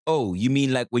faster? Oh, you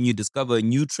mean like when you discover a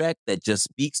new track that just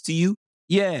speaks to you?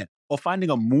 Yeah, or finding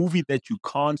a movie that you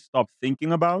can't stop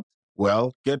thinking about?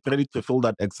 Well, get ready to feel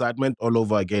that excitement all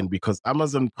over again because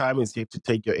Amazon Prime is here to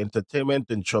take your entertainment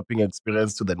and shopping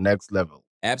experience to the next level.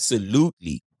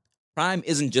 Absolutely. Prime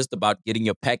isn't just about getting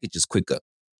your packages quicker.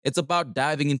 It's about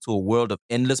diving into a world of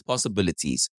endless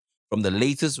possibilities, from the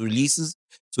latest releases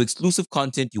to exclusive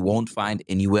content you won't find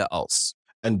anywhere else.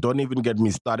 And don't even get me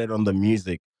started on the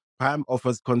music. Prime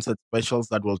offers concert specials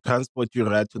that will transport you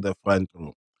right to the front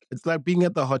row. It's like being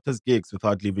at the hottest gigs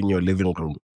without leaving your living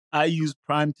room. I use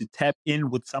Prime to tap in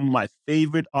with some of my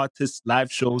favorite artists'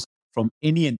 live shows from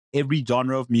any and every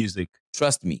genre of music.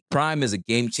 Trust me, Prime is a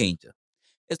game changer.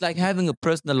 It's like having a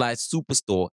personalized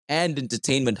superstore and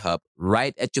entertainment hub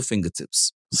right at your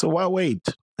fingertips. So why wait?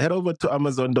 Head over to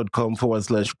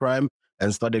amazon.com/Prime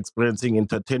and start experiencing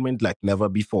entertainment like never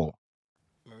before.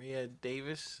 Maria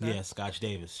Davis? Yeah, Scotch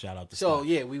Davis. Shout out to So, Scotch.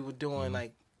 yeah, we were doing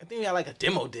I think we had like a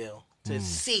demo deal to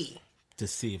see. To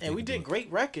see if and we did great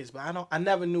records, but I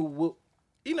never knew what,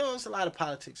 there's a lot of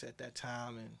politics at that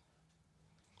time.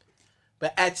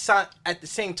 But at the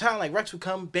same time, like Rex would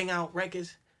come, bang out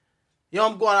records. Yo,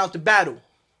 I'm going out to battle.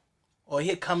 Or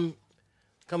he'd come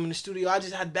in the studio. I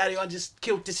just had battle. I just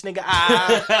killed this nigga.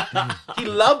 He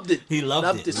loved it. He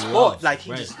loved the sport.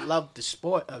 He just loved the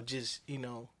sport of just,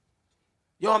 yo,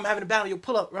 I'm having a battle. Yo,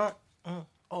 pull up, right?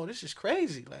 Oh, this is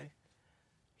crazy. Like,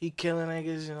 he killing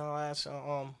niggas and all that.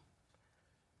 So,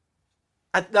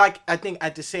 I think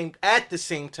at the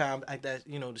same time, like that,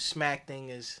 the smack thing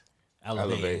is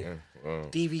elevating.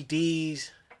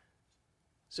 DVDs.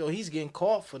 So he's getting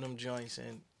caught for them joints,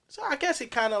 and so I guess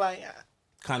it kind of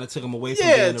took him away from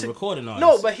being a recording artist.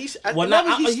 No, but he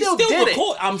still did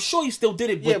it. I'm sure he still did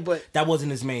it, but that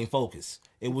wasn't his main focus.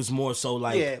 It was more so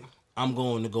like, I'm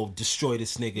going to go destroy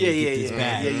this nigga and get this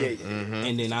bag.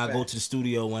 And then I go to the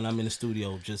studio when I'm in the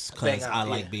studio just because I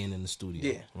like being in the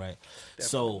studio. Yeah. Right? Definitely.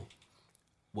 So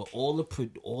with all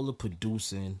the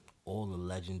producing, all the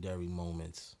legendary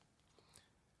moments,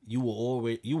 you were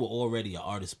already an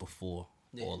artist before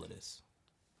all of this.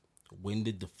 When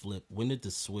did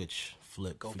the switch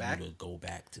flip you to go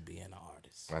back to being an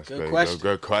artist? That's good question.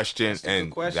 Good question.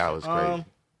 And that was crazy.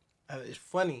 It's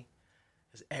funny.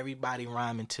 Because everybody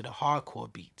rhyming to the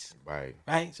hardcore beats. Right.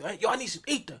 So, yo, I need some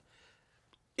ether.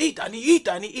 I need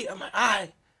ether. I'm like, all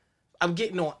right. I'm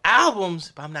getting on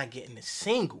albums, but I'm not getting a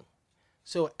single.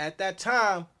 So at that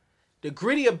time, the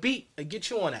grittier beat will get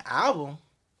you on an album.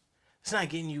 It's not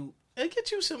getting you. It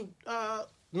get you some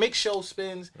mix show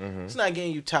spins. It's not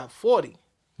getting you top 40.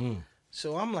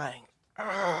 So I'm like,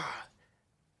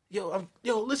 yo,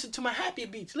 listen to my happy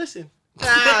beats. Listen. Nah.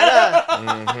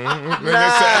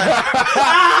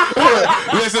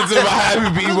 Listen to my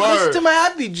happy beat. Listen to my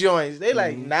happy joints. They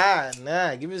like,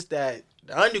 nah. Give us the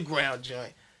underground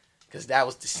joint. Because that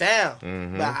was the sound.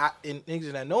 But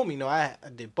niggas that know me know I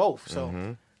did both. So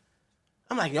I'm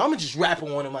like, yo, I'm going to just rap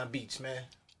on one of my beats, man.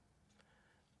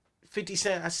 50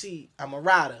 Cent, I'm a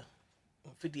rider.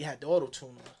 50 had the auto-tune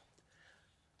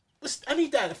on. I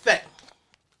need that effect.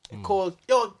 Called,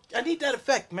 yo, I need that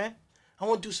effect, man. I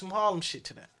want to do some Harlem shit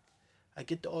to that. I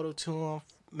get the auto-tune on,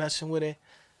 messing with it.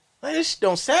 Like, this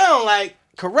don't sound like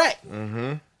correct.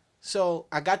 So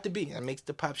I got the beat. I make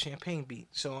the Pop Champagne beat.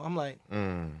 So I'm like,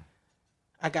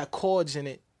 I got chords in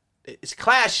it. It's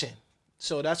clashing.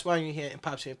 So that's why you hear in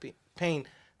Pop Champagne,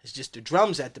 it's just the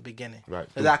drums at the beginning. Right.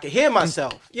 Because I can hear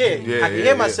myself. I can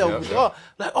hear myself. With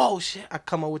like, oh, shit. I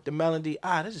come up with the melody.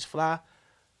 This is fly.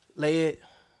 Lay it.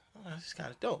 Oh, this is kind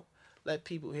of dope. Let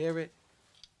people hear it.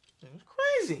 It's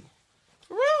crazy.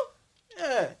 For real?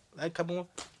 Yeah. Like, come on.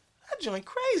 that joint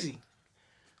crazy.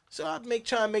 So I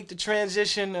try and make the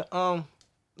transition to,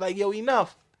 like, yo,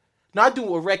 enough. Now, I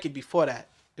do a record before that.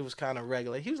 It was kind of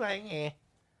regular. He was like, It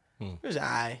was all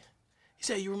right. He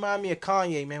said, you remind me of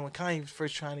Kanye, man, when Kanye was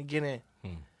first trying to get in.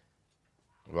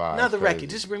 Wow, another record,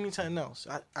 just bring me something else.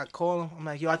 I call him. I'm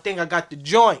like, yo, I think I got the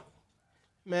joint.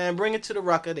 Man, bring it to the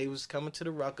Rucker. They was coming to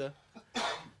the Rucker.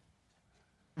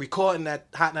 Recording that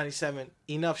Hot 97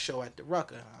 Enough show at the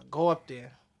Rucker. I go up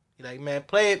there. He like, man,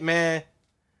 play it, man.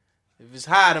 If it's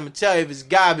hot, I'm going to tell you. If it's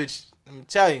garbage, I'm going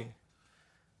to tell you.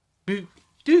 Boop,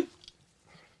 doop.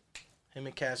 Him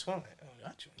and Cass One. Like, oh,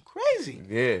 that's crazy.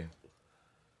 Yeah.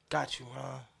 Got you,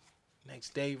 Ron.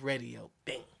 Next day, radio.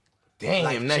 Bing. Damn,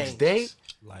 Life next changes. day?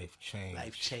 Life changes.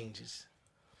 Life changes.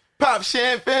 Pop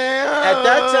champagne. At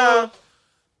that time,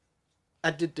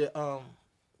 I did the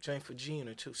joint for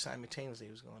Gina too. Simultaneously,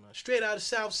 it was going on. Straight out of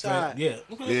South Side. Yeah,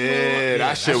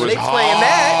 that shit was they playing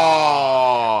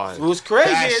hard. that. It was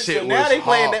crazy. That So shit now was they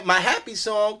playing hard. that my happy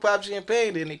song, Pop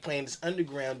Champagne. Then they playing this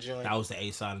underground joint. That was the A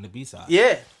side and the B side.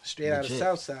 Yeah, straight out of Legit.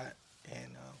 South Side,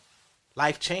 and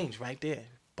life changed right there.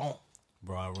 Boom.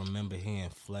 Bro, I remember hearing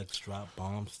Flex drop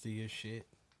bombs to your shit.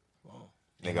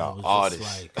 Nigga, I was artist.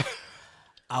 just like,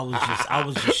 I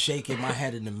was just shaking my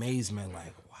head in amazement,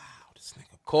 like, wow, this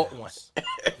nigga caught one.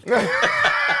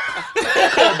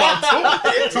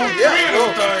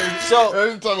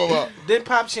 So then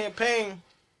Pop Champagne.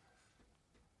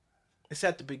 It's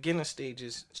at the beginning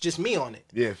stages. It's just me on it.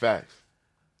 Yeah, facts.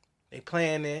 They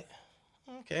playing it.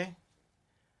 Okay.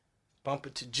 Bump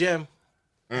it to Jim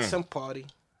at some party.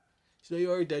 So you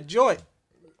heard that joint.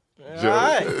 All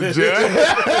right.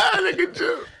 Nigga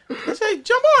Jim. I say,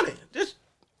 jump on it. Just,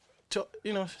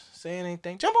 saying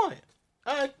anything. Jump on it.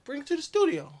 All right, bring it to the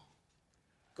studio.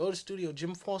 Go to the studio.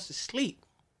 Jim falls asleep.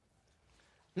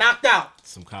 Knocked out.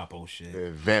 Some capo shit. Yeah,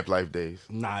 Vamp Life days.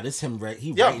 Nah, this him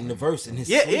writing the verse in his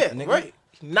sleep, nigga. Right.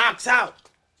 He knocks out.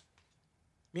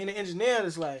 Me and the engineer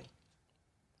is like,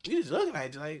 we just looking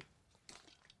at it like,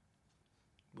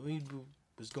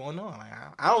 what's going on? Like,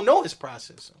 I don't know his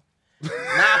process. So.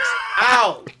 Knocks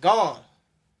out. Gone.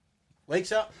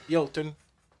 Wakes up. Yo, turn.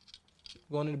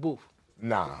 Going in the booth.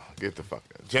 Nah, get the fuck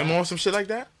out. Jim on some shit like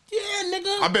that? Yeah,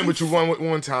 nigga. I've been with you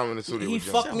one time in the studio. He with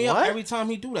Jim. fucked me up every time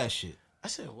he do that shit. I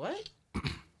said, what?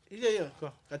 Yeah.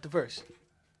 Go. Got the verse.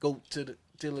 Go to the.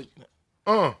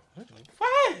 Fire.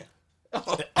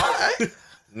 All right.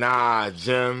 Nah,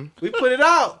 Jim. We put it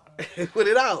out.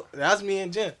 That's me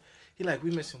and Jim. He like,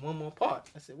 we missing one more part.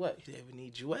 I said, what? He said, we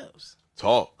need Jewels.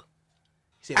 Talk.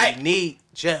 He said, we need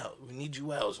gel. We need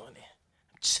Jewels on there.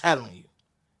 I'm telling you.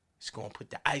 He's going to put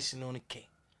the icing on the cake.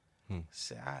 I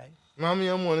said, all right. Mommy,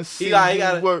 I want to see He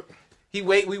you work. We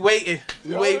waiting.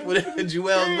 We wait for the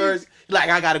Jewel's verse. He like,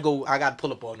 I got to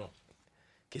pull up on him.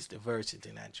 Gets the verse and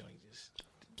then that joint just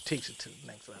takes it to the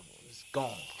next level. It's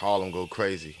gone. Harlem go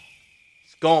crazy.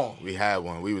 It's gone. We had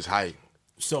one. We was hype.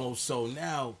 So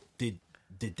now, did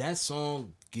that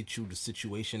song get you the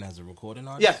situation as a recording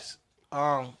artist? Yes.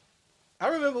 I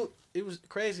remember it was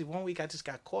crazy. One week I just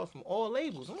got called from all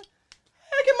labels. I'm like,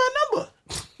 I get my number.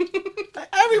 Like,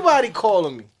 everybody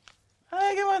calling me.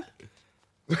 I get my.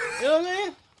 You know what I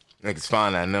mean? Niggas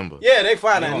find that number. Yeah, they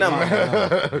find that number.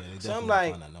 Yeah, So I'm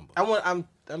like,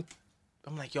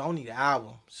 I'm like, yo, I need an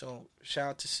album. So shout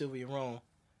out to Sylvia Rome.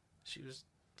 She was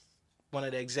one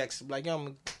of the execs. Like, yo, I'm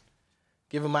gonna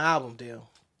give her my album deal.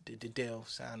 Did the deal,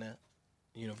 signed at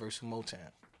Universal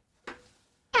Motown.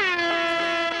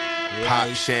 Pop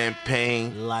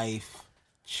Champagne. Life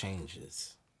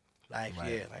changes. Life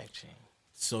change.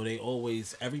 So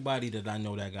everybody that I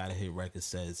know that got a hit record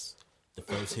says the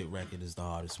first hit record is the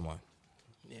hardest one.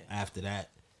 Yeah. After that,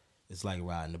 it's like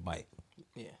riding the bike.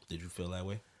 Yeah. Did you feel that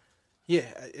way?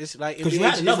 Yeah, it's like NBA. It's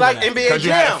like NBA Because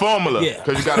you had a formula. Yeah.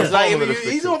 Because you got a it's like formula.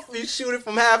 you shoot it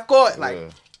from half court, like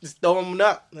just throw him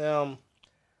up. Right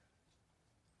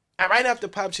after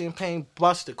Pop Champagne,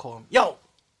 Buster called him. Yo,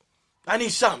 I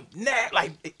need something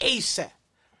like ASAP.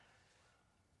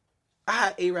 I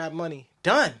had A-Rap money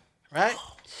done, right?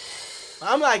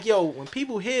 I'm like, yo, when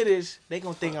people hear this, they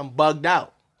gonna think I'm bugged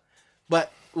out.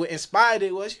 But what inspired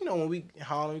it was, when we in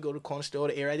Harlem, we go to the corner store,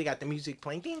 the A-Rap, they got the music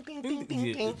playing, ding, ding, ding,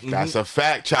 ding, ding. That's a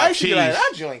fact. I Chop used to cheese. be like,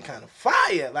 that joint kind of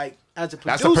fire. Like, as a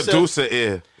producer. That's a producer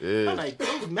ear. Yeah. I'm like,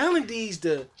 those melodies,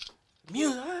 the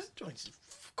music, that joint's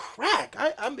crack.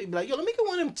 I'm be like, yo, let me get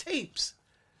one of them tapes.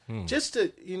 Just to,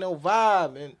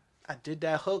 vibe. And I did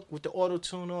that hook with the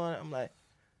auto-tune on. I'm like,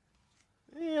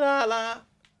 la.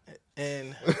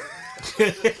 And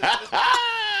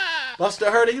Buster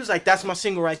heard it. He was like, that's my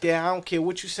single right there. I don't care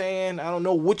what you saying. I don't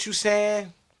know what you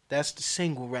saying. That's the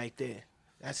single right there.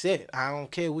 That's it. I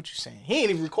don't care what you saying. He ain't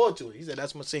even record to it. He said,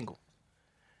 that's my single.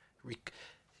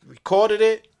 recorded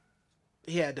it.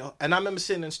 He had to, and I remember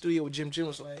sitting in the studio with Jim. Jim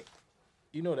was like,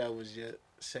 "You know that was your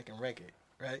second record,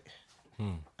 right?"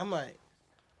 I'm like,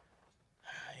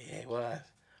 "Yeah, it was."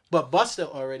 But Buster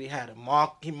already had a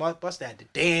mark. Buster had the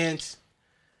dance.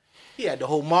 He had the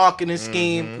whole marketing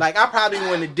scheme. Like, I probably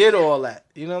wouldn't have did all that.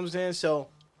 You know what I'm saying? So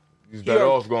he's better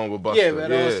off going with Buster. Yeah,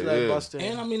 better off like Buster.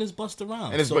 And I mean, it's Buster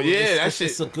Rhymes. And it's, so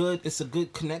it's a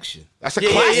good connection. That's a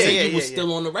classic. He was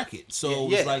still on the record,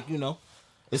 so it's like, you know,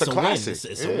 it's a win.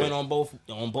 It's a win on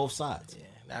both sides. Yeah,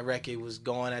 that record was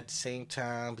going at the same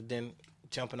time, but then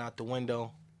jumping out the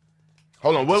window.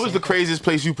 Hold on, what was the craziest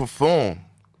place you performed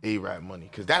A-Rap Money?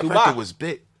 Because that Dubai. record was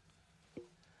big.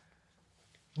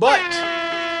 But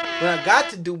when I got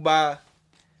to Dubai,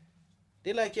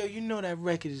 they like, yo, you know that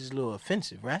record is a little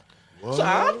offensive, right? What? So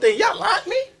I'm thinking, y'all like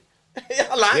me?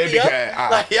 Y'all like me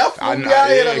up? Y'all flew me out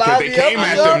here to line me up. They came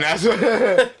at them. That's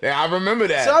what, yeah, I remember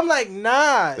that. So I'm like,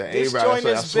 nah, this joint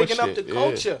is bigging up the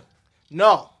culture.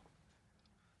 No.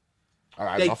 All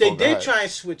right, they did try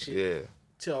and switch it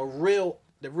to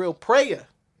the real prayer.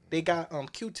 They got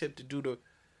Q-Tip to do the.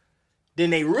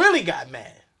 Then they really got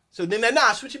mad. So then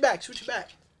switch it back. Switch it back.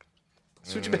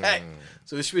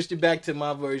 So we switched it back to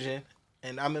my version.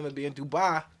 And I remember being in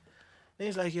Dubai. And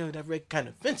he's like, yo, that record kind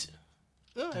of offensive.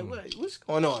 I'm like, what's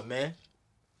going on, man?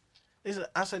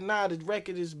 I said, nah, the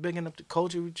record is bigging up the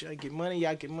culture. We try to get money.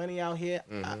 Y'all get money out here.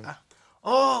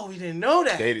 Oh, we didn't know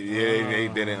that. They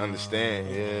didn't understand.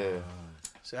 Yeah.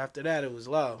 So after that, it was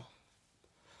love.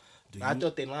 I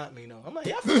thought they lined me, though. I'm like,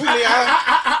 y'all flew me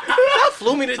out. Y'all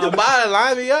flew me to Dubai to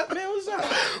line me up, man. What's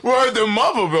up? Word the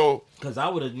mother, bro. Because I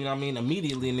would have, you know what I mean,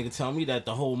 immediately a nigga tell me that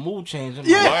the whole mood changed. I'm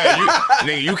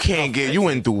Nigga, you can't get, you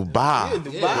in Dubai.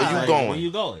 Where you going? Where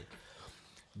you going?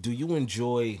 Do you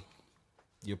enjoy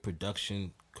your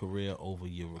production career over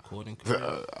your recording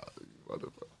career?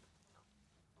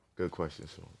 Good question,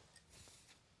 so.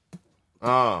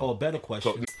 A better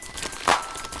question.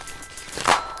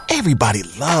 Everybody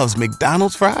loves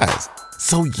McDonald's fries.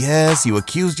 So yes, you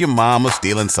accused your mom of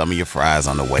stealing some of your fries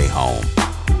on the way home.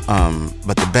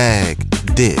 But the bag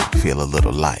did feel a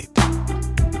little light.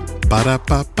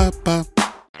 Ba-da-ba-ba-ba.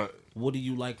 What do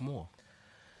you like more?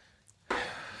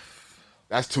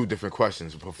 That's two different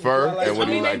questions. Prefer and what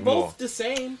do you like more? Both the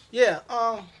same. Yeah.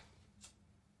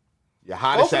 Your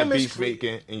hottest at beats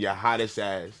making and your hottest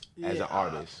as an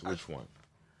artist. Which one?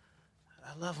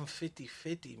 I love them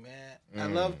 50-50, man. I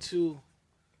love to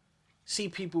see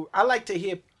people. I like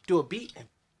to do a beat and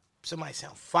somebody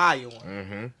sound fire on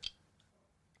it.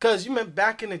 Because you remember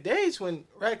back in the days when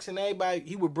Rex and everybody,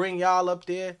 he would bring y'all up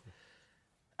there.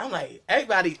 I'm like,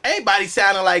 everybody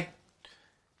sounded like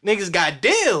niggas got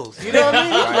deals. You know what I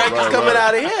mean? Records coming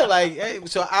out of here. Like, hey,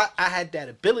 so I had that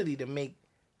ability to make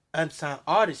unsigned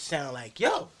artists sound like,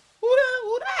 yo, who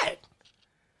that?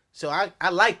 So I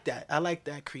like that. I like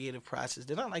that creative process.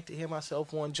 Then I like to hear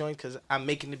myself on joint because I'm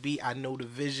making the beat. I know the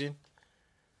vision.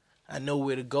 I know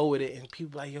where to go with it. And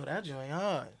people like, yo, that joint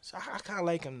hard. So I kind of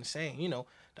like them the same. You know,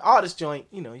 the artist joint,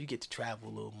 you know, you get to travel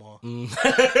a little more. You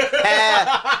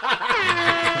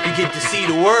get to see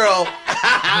the world.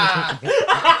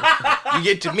 You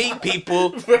get to meet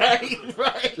people.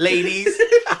 Right. Ladies.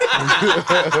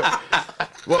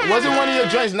 Wasn't one of your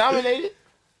joints nominated?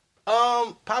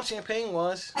 Pop Champagne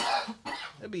was.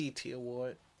 The BET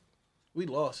Award. We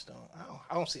lost though.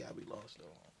 I don't see how we lost though.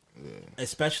 Yeah.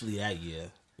 Especially that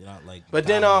year. You know, like. But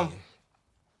then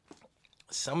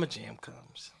Summer Jam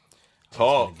comes.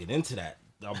 Talk. Get into that.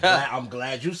 I'm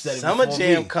glad you said it. Summer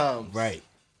Jam comes. Right.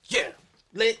 Yeah.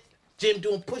 Lit. Jim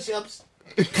doing push-ups.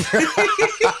 He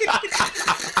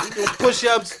doing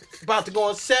push-ups. About to go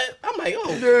on set. I'm like, oh,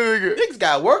 niggas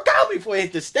got to work out before they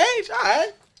hit the stage. All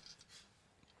right.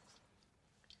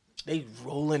 They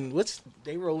rolling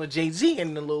Jay-Z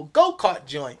in the little go-kart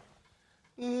joint.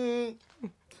 He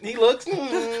looks.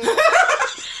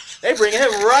 They bring him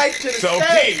right to the stage. So,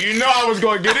 Pete, you know I was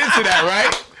going to get into that,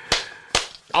 right?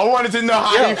 I wanted to know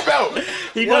how he felt.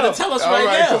 He going to tell us right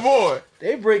now. Come on.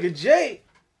 They bring a Jay.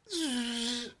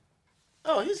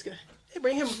 Oh, he's good. They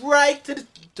bring him right to the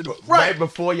front. Right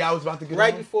before y'all was about to get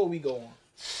Right on? before we go on.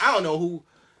 I don't know who.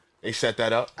 They set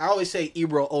that up? I always say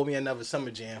Ebro owe me another Summer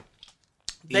Jam.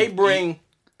 They bring...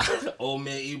 Old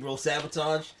man Ebro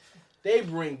Sabotage. They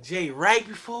bring Jay right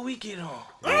before we get on.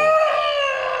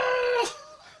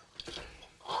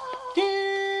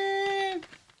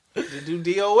 They do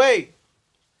DOA.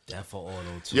 That for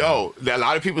auto too. Yo, a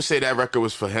lot of people say that record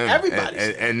was for him. Everybody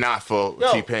and not for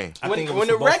T-Pain. When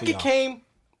the record came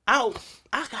out,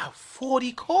 I got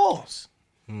 40 calls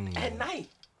at night.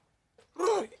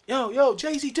 Yo,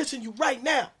 Jay-Z dissing you right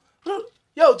now.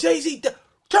 Yo, Jay-Z,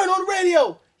 turn on the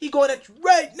radio. He going at you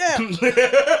right now.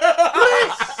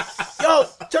 Yo,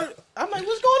 turn. I'm like,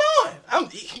 what's going on? I'm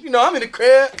in the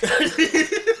crib.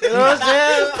 You know what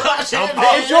I'm saying?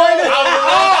 I'm enjoying it.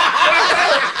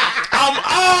 I'm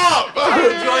up.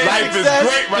 Life is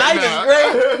great right now.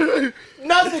 Life is great.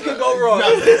 Nothing can go wrong.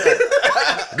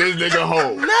 This nigga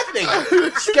home. Nothing.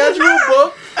 Schedule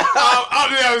book.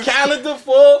 Calendar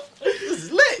full. This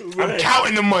is lit. I'm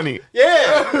counting the money.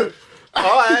 Yeah. All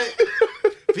right.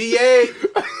 VA.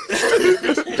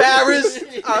 Paris.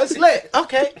 Oh, it's lit.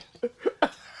 Okay.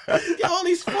 Get all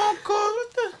these phone calls.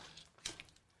 What the?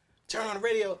 Turn on the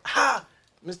radio. Ha.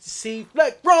 Mr. C.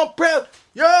 Like, wrong press.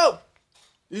 Yo.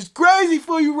 It's crazy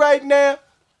for you right now.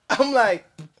 I'm like,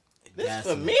 this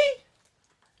for me?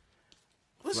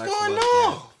 What's going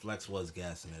on? Flex was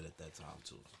gassing it at that time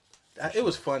too. It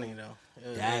was funny though.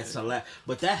 That's a lot,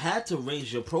 but that had to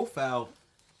raise your profile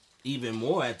even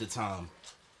more at the time,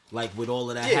 like with all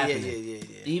of that happening. Yeah.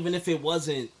 Even if it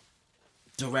wasn't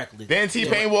directly. Didn't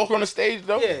T-Pain walk on the stage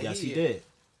though? Yeah, yes, he did.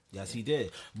 Yes, he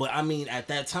did. But I mean, at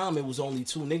that time, it was only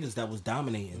two niggas that was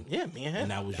dominating. Yeah, me and him.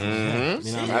 And that was mm-hmm.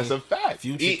 you know That's a fact.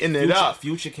 Future, eating it up.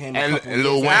 Future came and a couple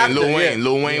Lil years Wayne.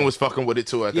 Lil Wayne was fucking with it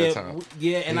too at that time.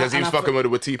 Yeah, because he was fucking with it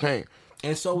with T-Pain.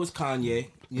 And so was Kanye.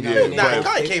 You know what I mean?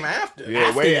 Kanye came after.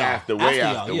 Yeah, way after.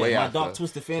 My Dark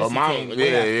Twisted Fantasy came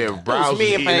Yeah. Browz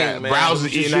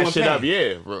was eating that shit up.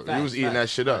 Yeah, bro. He was eating that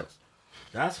shit up.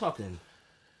 That's crazy.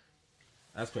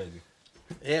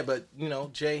 Yeah, but,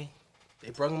 Jay, they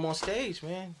brought him on stage,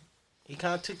 man. He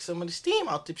kind of took some of the steam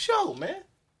out the show, man.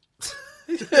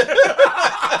 He took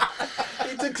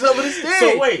some of the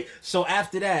steam. So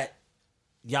after that,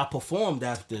 y'all performed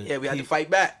after. Yeah, we had to fight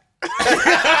back.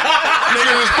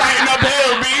 Niggas was fighting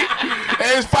uphill, B.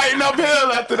 They was fighting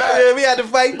uphill after that. Yeah, we had to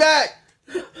fight back.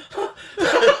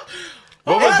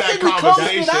 What was that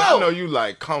conversation? I know you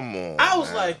like, come on. I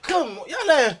was like, come on. Y'all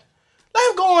let him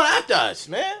go on after us,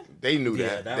 man. They knew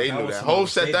that. They knew that. Hov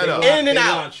set that up. In and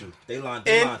out. They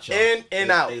launched in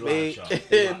and out, man.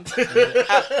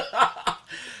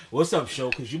 What's up,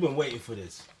 show? Because you've been waiting for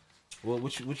this.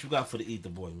 What you got for the Eat the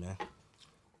Boy, man?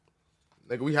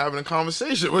 Nigga, we having a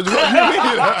conversation. What do you mean?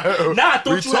 Nah, I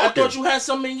thought you had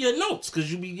something in your notes because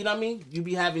you be, you know what I mean? You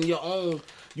be having your own.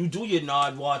 You do your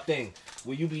Nardwar thing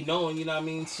where you be knowing, you know what I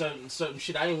mean? Certain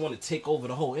shit. I didn't want to take over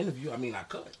the whole interview. I mean, I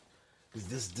could.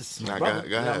 This is my brother.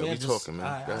 Go ahead. We talking,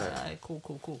 man. Go ahead. All right,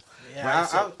 cool. Yeah,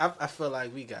 right, I feel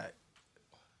like we got. I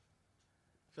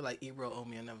feel like Ebro owe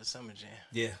me another Summer Jam.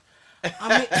 Yeah.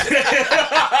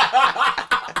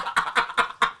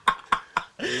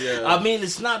 I mean,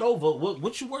 it's not over.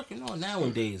 What you working on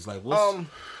nowadays? Like, what's...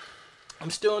 I'm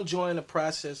still enjoying the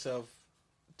process of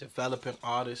developing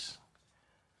artists.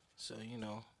 So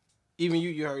even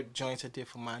you heard joints I did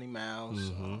for Monty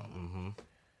Mouse.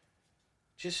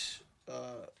 Just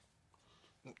the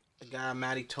guy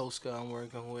Matty Tosca I'm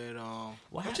working with.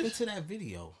 What happened to that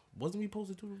video? Wasn't we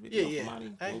supposed to do a video? Yeah. For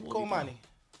Monty? I call Monty.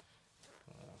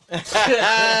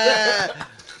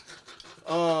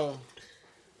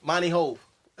 Monty Hove.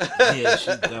 Yeah, she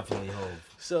definitely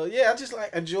Hove. So yeah, I just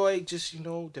enjoy just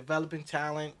developing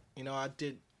talent. I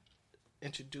did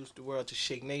introduce the world to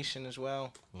Shake Nation as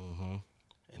well. And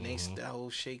they that whole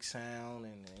Shake sound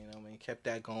and kept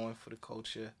that going for the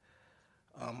culture.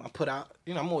 I put out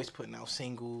I'm always putting out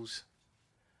singles.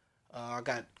 I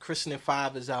got Christening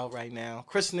 5 is out right now.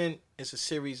 Christening is a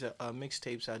series of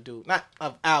mixtapes I do, not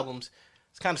of albums.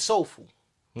 It's kind of soulful.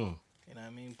 You know what I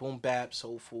mean? Boom bap,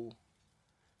 soulful.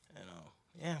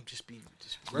 Yeah, just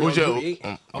Who's your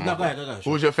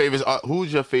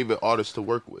favorite artist to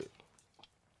work with?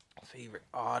 Favorite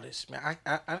artist, man.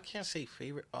 I can't say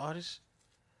favorite artist.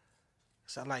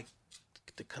 Cause I like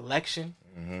the collection.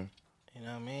 You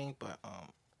know what I mean? But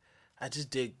I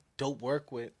just did dope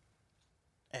work with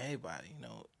everybody.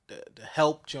 The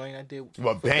Help joint I did.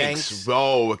 What Banks,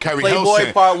 bro? With Carrie Playboy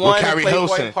Hilson. Part 1, Carrie Playboy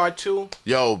Hilson. Part 2.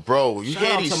 Yo, bro, you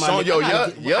hear these songs? Yo,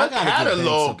 your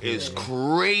catalog is there.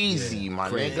 crazy, my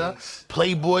nigga.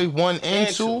 Playboy 1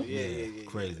 and 2. Yeah.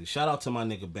 Crazy. Shout out to my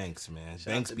nigga Banks, man.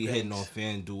 Banks be hitting on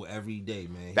FanDuel every day,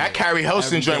 man. That Carrie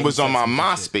Hilson joint was on my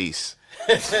MySpace.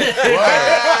 Now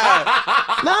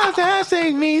that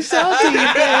take me so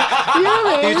deep.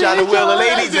 You trying to wheel the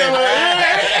ladies in.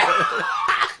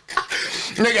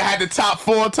 Nigga had the top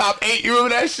 4, top 8. You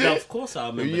remember that shit? Yeah, of course I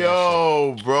remember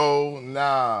that shit. Bro,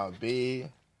 nah, B.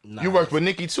 Nah, you worked with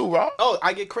Nicki too, bro? Oh,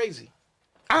 I Get Crazy.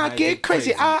 I get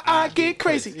crazy. I get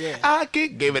crazy. Yeah.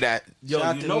 Gave it that.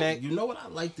 Yo, you know what I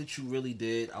like that you really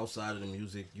did outside of the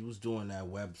music? You was doing that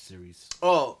web series.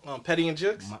 Oh, Petty and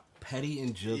Jukes? Petty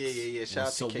and Jukes. Yeah. Shout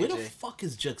out to KJ. So where the fuck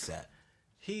is Jukes at?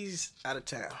 He's out of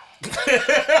town.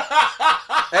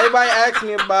 Everybody asked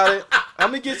me about it. I'm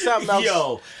gonna get something else.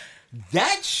 Yo,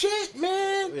 that shit,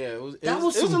 man. Yeah, it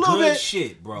was some a little good bit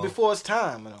shit, bro. Before its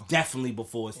time, you know. Definitely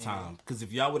before its time. Because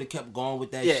if y'all would have kept going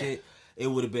with that shit, it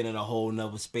would have been in a whole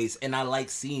nother space. And I like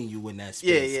seeing you in that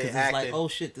space. Because it's like, oh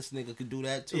shit, this nigga could do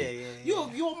that too. You're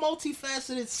a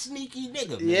multifaceted, sneaky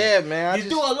nigga, man. Yeah, man. You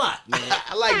do a lot, man.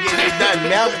 I like getting it done,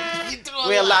 man. You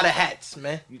wear a lot of hats,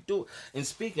 man. You do. And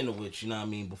speaking of which, you know what I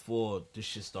mean, before this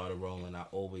shit started rolling, I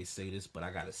always say this, but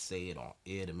I gotta say it on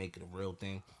air to make it a real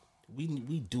thing. We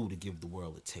do to give the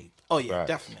world a tape. Oh yeah,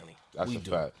 definitely. That's a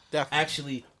fact. Definitely.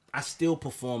 Actually, I still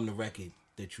perform the record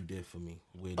that you did for me.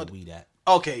 Where the Weed At?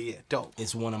 Okay, yeah, dope.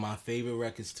 It's one of my favorite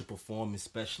records to perform,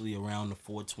 especially around the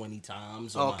 420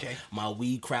 times. Okay. My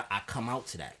weed crowd, I come out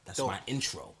to that. That's my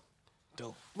intro.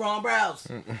 Dope. Ron Browz,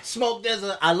 Smoke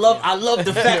Desert. I love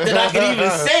the fact that I can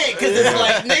even say it because it's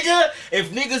like, nigga,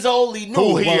 if niggas only knew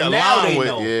who he now they with,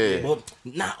 know. Yeah. But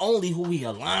not only who he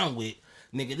aligned with,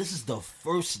 nigga, this is the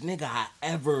first nigga I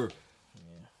ever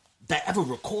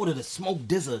recorded a Smoke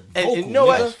Desert vocal. And you know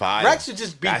nigga. what? Rex should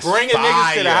just be bringing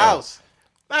niggas to the house.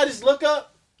 I just look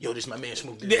up. Yo, this my man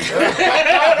Smoke Desert.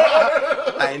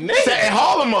 Like, nigga. Setting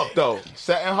Harlem up though.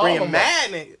 Setting Harlem up. Mad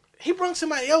nigga. He brought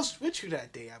somebody else with you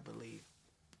that day, I believe.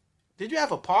 Did you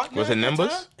have a partner? Was it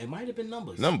Numbers? It might have been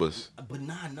Numbers. But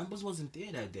nah, Numbers wasn't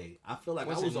there that day. I feel like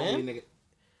I was the only nigga.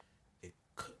 It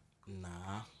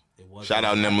wasn't. Shout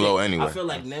out Nemlo anyway. I feel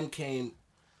like Nem came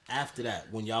after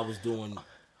that when y'all was doing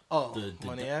the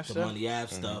Money Ave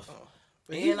stuff.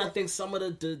 And I think some of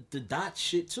the dot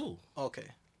shit too. Okay.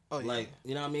 Oh, yeah. Like,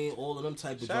 you know what I mean? All of them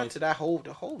type of shout out to that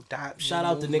the whole dot. Shout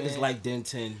out to niggas like Den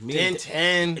 10. Den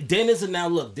 10. Den is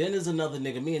another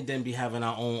nigga. Me and Den be having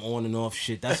our own on and off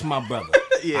shit. That's my brother.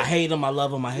 I hate him, I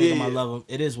love him, I hate him, I love him.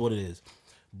 It is what it is.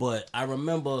 But I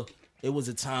remember it was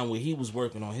a time where he was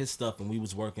working on his stuff and we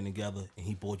was working together and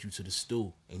he brought you to the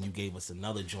stew and you gave us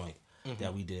another joint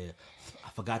that we did. I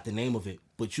forgot the name of it,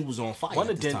 but you was on fire at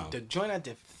the time. The joint I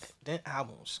did, that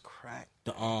album was cracked.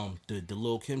 The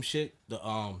Lil Kim shit,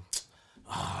 $100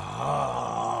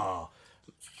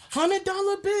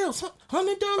 bills,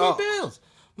 $100 bills.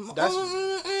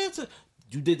 That's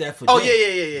you did that for. Oh them.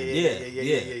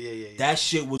 Yeah. That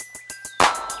shit was.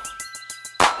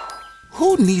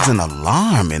 Who needs an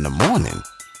alarm in the morning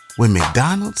when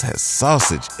McDonald's has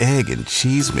sausage, egg, and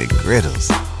cheese McGriddles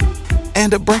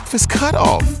and a breakfast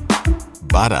cutoff?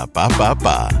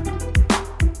 Ba-da-ba-ba-ba.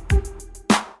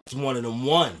 It's one of them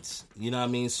ones. You know what I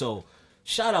mean? So,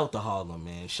 shout out to Harlem,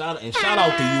 man. Shout out to you for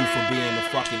being the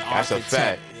fucking architect. That's a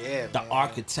fact. Yeah, the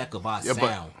architect of our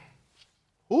sound.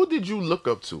 Who did you look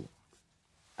up to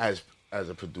as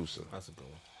a producer? That's a good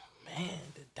one. Man,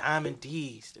 the Diamond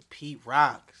D's, the Pete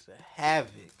Rocks, the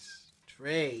Havocs,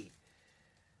 Dre.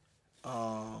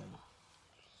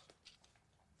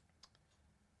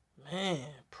 Man,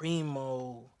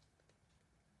 Primo,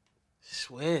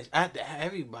 Swizz,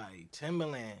 everybody,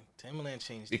 Timberland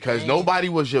changed. Because nobody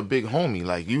was your big homie.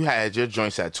 Like, you had your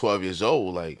joints at 12 years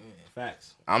old. Like,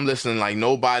 facts. I'm listening like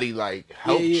nobody like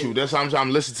helped you. That's why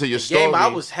I'm listening to your story. I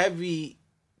was heavy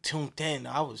tuned in.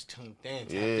 Tapped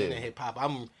into hip hop.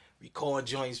 I'm recording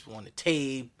joints on the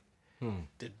tape,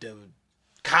 the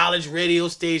college radio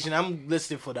station. I'm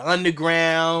listening for the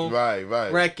underground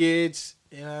records.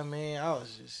 You know what I mean? I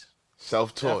was just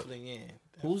self-taught.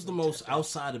 Who's the most,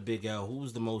 outside of Big L, who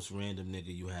was the most random nigga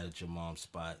you had at your mom's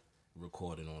spot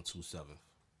recording on 2-7?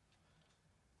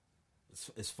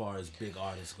 As far as big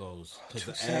artists goes.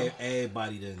 Because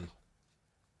everybody then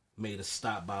made a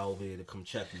stop by over here to come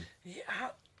check me. Yeah,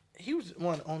 he was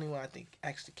only one I think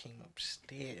actually came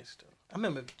upstairs, though. I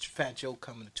remember Fat Joe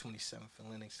coming to 27th and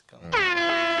Lennox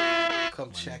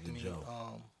come check me.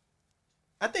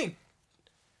 I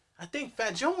think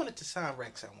Fat Joe wanted to sign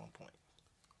Rex at one point.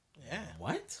 Yeah.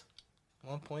 What? At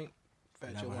one point,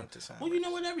 Fat Joe wanted to sign Well, Rex. you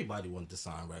know what? Everybody wanted to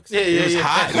sign Rex. He was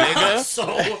hot, nigga. So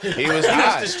he was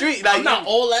hot. The street. Like, I'm not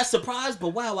all that surprised, but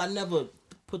wow, I never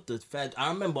put the Fat. I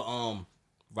remember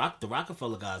the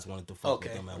Rockefeller guys wanted to fuck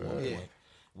with him at one point,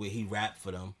 where he rapped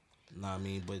for them. You know what I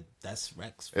mean? But that's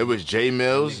Rex. It was J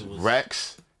Mills,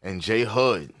 Rex, and J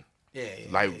Hood.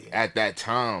 At that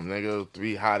time, nigga,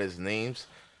 3 hottest names.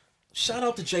 Shout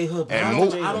out to J Hood. And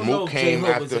I don't know if J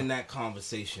Hood was in that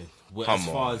conversation. As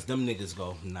far as them niggas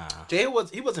go, nah. He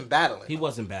wasn't battling. He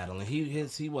wasn't battling.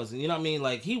 He wasn't. You know what I mean?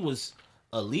 Like, he was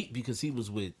elite because he was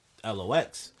with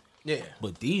LOX. Yeah.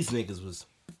 But these niggas was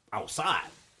outside.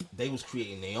 They was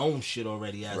creating their own shit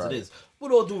already as it is.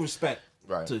 With all due respect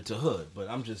to Hood, but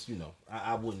I'm just,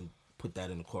 I wouldn't put that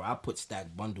in the core. I put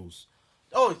Stack Bundles.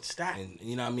 Oh, Stack. And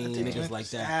you know what I mean? Niggas like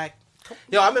that. Stack,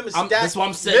 Yo, I remember Stack. That's why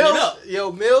I'm setting it up.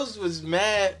 Yo, Mills was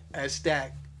mad at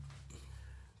Stack.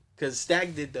 Because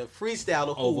Stack did the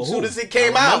freestyle as soon as it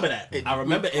came out. I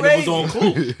remember that. It was on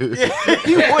Clue. Yeah,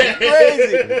 he went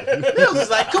crazy. Mills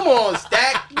was like, come on,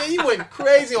 Stack. Man, you went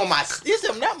crazy on my... This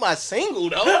is not my single,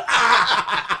 though.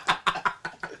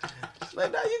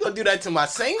 Like, now you gonna do that to my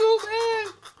single, man?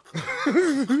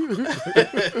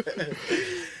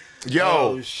 Yo,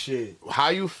 oh, shit. How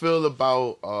you feel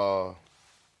about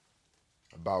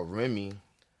Remy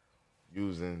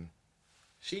using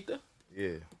Sheeta?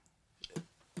 Yeah.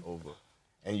 Over.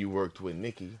 And you worked with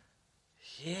Nikki.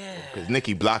 Yeah. Because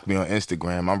Nikki blocked me on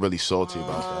Instagram. I'm really salty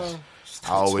about that.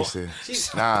 I always say,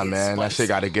 nah, man, that shit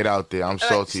got to get out there. I'm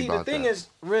salty about that. See, the thing is,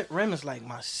 Rem is like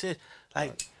my shit.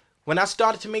 Like, when I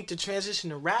started to make the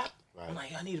transition to rap, I'm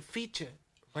like, I need a feature.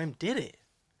 Rem did it.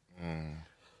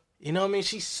 You know what I mean?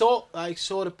 She saw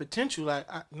the potential. Like,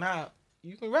 nah,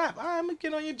 you can rap. I'm going to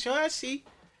get on your joint. I see.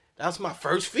 That was my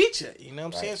first feature. You know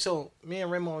what I'm saying? So, me and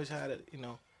Rem always had a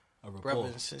brother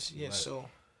and sister. Yeah, so.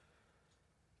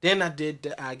 Then I did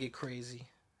the I Get Crazy.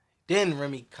 Then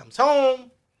Remy comes home.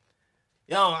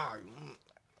 Yo, I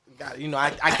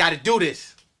got to do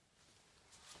this.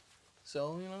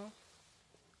 So,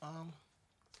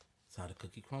 That's how the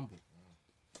cookie crumble.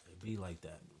 It be like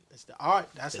that. That's the art.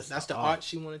 That's the art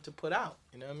she wanted to put out.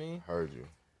 You know what I mean? Heard you.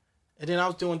 And then I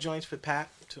was doing joints for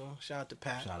Pap, too. Shout out to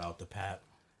Pap.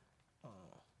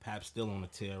 Pap's still on the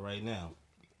tear right now.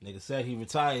 Nigga said he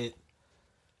retired,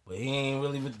 but he ain't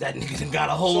really with that nigga done got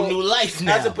a whole new life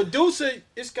now. As a producer,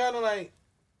 it's kind of like,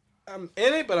 I'm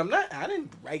in it, but I'm not. I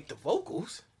didn't write the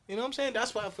vocals. You know what I'm saying?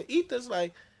 That's why for Ether's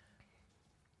like,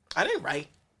 I didn't write.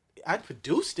 I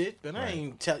produced it, but I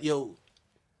ain't tell,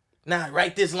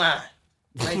 write this line.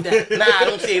 Like that. Nah,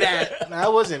 don't say that. Nah, I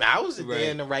wasn't there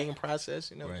in the writing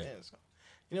process. You know what I'm saying? So,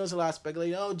 there's a lot of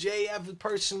speculation. Oh, Jay, I have a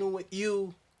personal with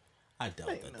you. I doubt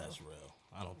that's real.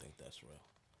 I don't think that's real.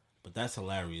 But that's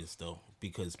hilarious, though,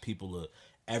 because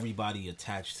everybody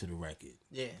attached to the record.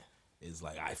 Yeah. It's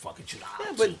like, I fucking you.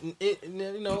 Yeah, but,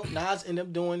 Nas ended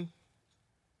up doing,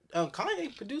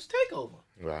 Kanye produced Takeover.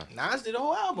 Right. Nas did a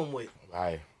whole album with.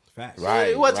 Right. Facts. Right.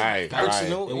 It wasn't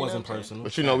personal. It wasn't personal.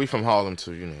 But, we from Harlem,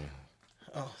 too,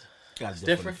 Oh, got a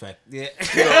different effect. Yeah.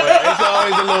 It's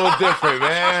always a little different,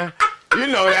 man. You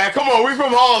know that. Come on, we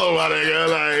from Harlem, my nigga.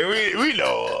 Like, we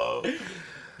know.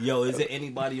 Yo, is there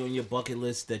anybody on your bucket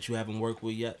list that you haven't worked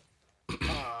with yet?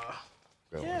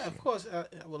 Yeah, of course. I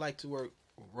would like to work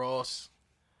with Ross.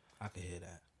 I can hear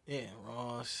that. Yeah,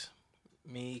 Ross,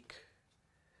 Meek.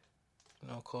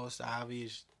 Of course, the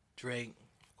obvious Drake.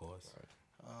 Of course.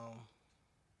 I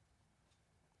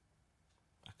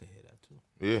can hear that too.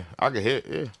 Yeah, I can hear it.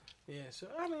 Yeah. Yeah, so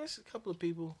it's a couple of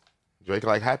people. Drake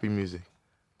like happy music.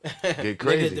 Get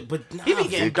crazy. He be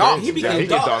getting dark. He be getting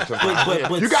dark.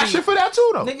 But you got shit for that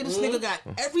too, though. Nigga, this nigga got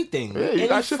everything. Yeah, you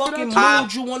got shit for that fucking too.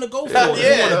 mood you want to go for. You want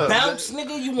to bounce,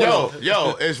 nigga? You want to...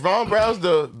 Yo, is Ron Browz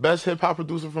the best hip-hop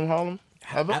producer from Harlem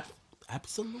ever?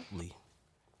 Absolutely.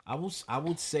 I would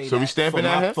say so that we stamping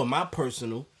that for my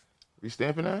personal. We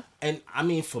stamping that? And,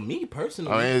 for me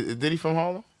personally. Did he from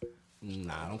Harlem?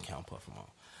 Nah, I don't count Puff from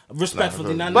Harlem.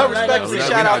 Respectfully, shout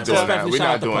out to Puff. We're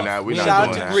not doing that. Shout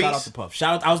out to Grease. Shout out to Puff.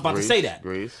 I was about to say that.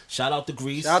 Grease. Shout out to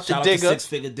Grease. Shout out to Digger. 6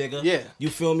 Figure Digger. Yeah. You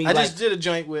feel me? I just did a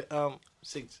joint with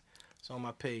Six. It's on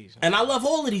my page. And I love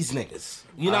all of these niggas.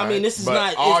 You know what I mean? This is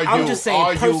not. I'm just saying.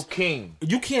 Are you king?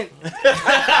 You can't. Are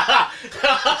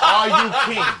you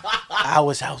king? I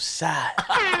was outside.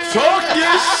 Talk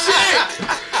your shit.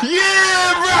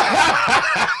 Yeah, bro.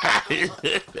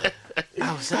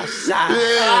 I was outside.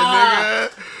 Yeah,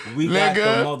 nigga. We got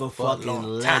the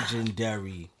motherfucking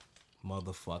legendary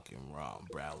motherfucking Ron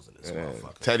Browz in this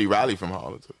motherfucker. Teddy Riley from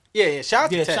Harlem too. Yeah, shout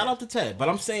out to Ted. Shout out to Ted. But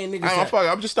I'm saying niggas.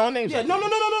 I'm just throwing names. Yeah,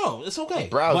 no. It's okay.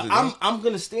 Browz but I'm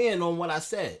gonna stand on what I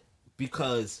said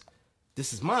because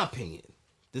this is my opinion.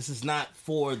 This is not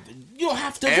for you don't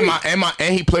have to.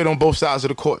 And he played on both sides of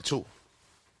the court too.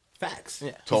 Facts.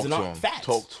 Yeah. Talk to him. Facts.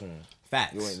 Talk to him.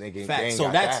 Facts. You ain't nigga. Facts.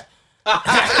 So that's. They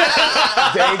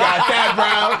ain't got that,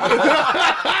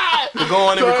 bro. Go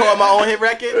on and record my own hit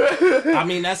record. I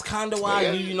mean, that's kind of why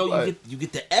you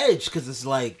get the edge because it's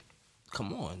like,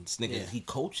 come on, this nigga he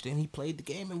coached and he played the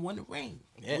game and won the ring.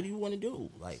 Yeah. What do you want to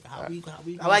do? Like how we?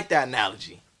 I like that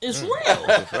analogy. It's real.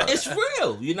 It's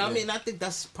real. You know what I mean? I think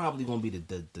that's probably gonna be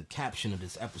the caption of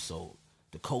this episode.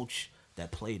 The coach that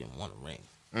played and won a ring.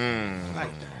 I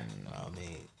like that. You know what I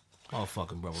mean? Oh,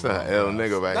 fucking brother. It's an ill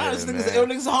nigga right here, this nigga's an ill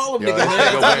nigga's a Harlem nigga. This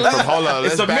nigga went from, hold on,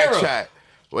 let's backtrack.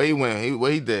 Where he went?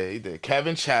 What he did? He did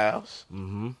Kevin Childs.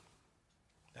 Mm-hmm.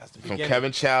 That's the from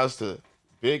Kevin Childs to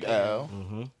Big L.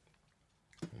 Mm-hmm.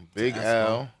 Big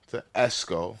L to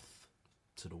Esco.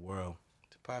 To the world.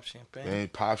 To Pop Champagne.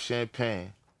 And Pop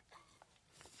Champagne.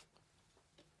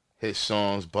 Hit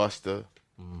songs, Buster,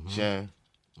 Jim.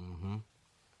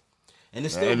 And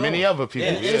it's still and many other people.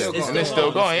 And it's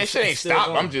still going. It shit ain't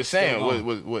stopped. I'm just saying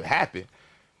what happened.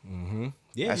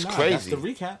 Yeah, that's crazy. That's the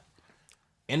recap.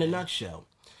 In a nutshell.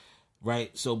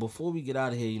 Right? So before we get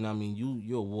out of here, you know what I mean?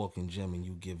 You're a walking gem and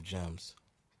you give gems.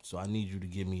 So I need you to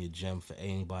give me a gem for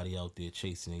anybody out there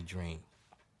chasing a dream.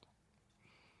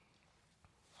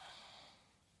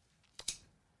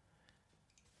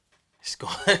 It's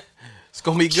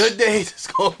gonna be good days. It's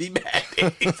gonna be bad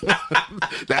days.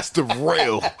 That's the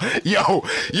real.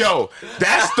 Yo,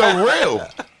 that's the real.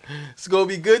 It's gonna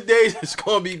be good days. It's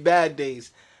gonna be bad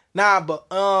days. Nah, but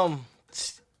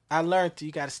I learned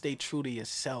you gotta stay true to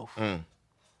yourself.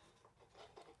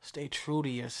 Stay true to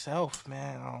yourself,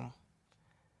 man.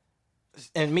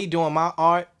 And me doing my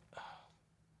art,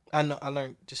 I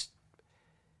learned just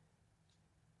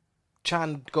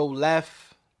trying to go left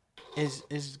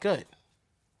is good.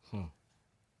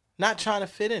 Not trying to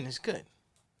fit in is good.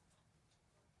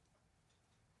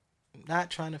 Not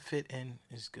trying to fit in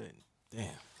is good. Damn,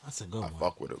 that's a good one. I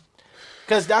fuck with it.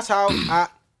 Because that's how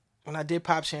when I did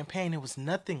Pop Champagne, it was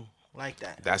nothing like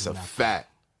that. That's a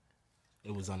fact.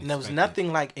 It was unexpected. And there was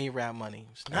nothing like A-Rap Money.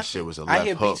 That shit was a left I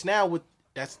hear hook. beats now with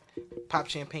that's Pop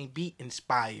Champagne beat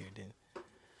inspired and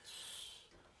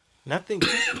nothing.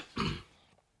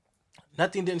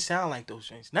 Nothing didn't sound like those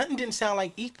joints. Nothing didn't sound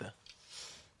like Ether.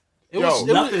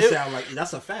 Nothing sound like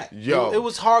that's a fact. It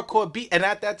was hardcore beat, and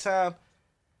at that time,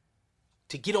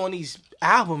 to get on these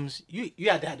albums, you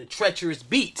had to have the treacherous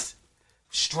beats,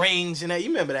 strings, and that. You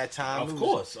remember that time? Of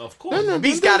course. The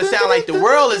beats got to sound like the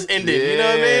world is ended. Yeah, you know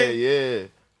what I mean? Yeah.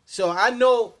 So I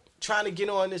know trying to get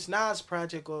on this Nas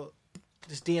project or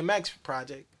this DMX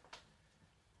project,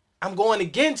 I'm going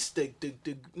against the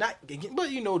not but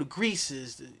the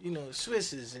Greases, the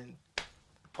Swisses, and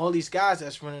all these guys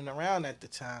that's running around at the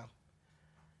time.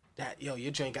 That your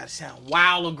joint got to sound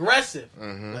wild aggressive.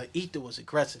 Like Ether was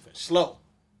aggressive and slow.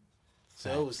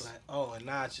 So it was like, and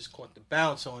Nas just caught the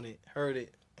bounce on it, heard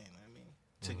it, and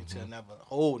took it to a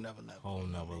whole nother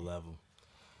level.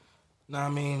 Nah, I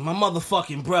mean, my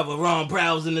motherfucking brother Ron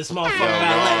Browz in this motherfucker.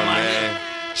 Let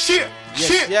my shit.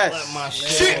 Let my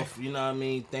shit off. You know what I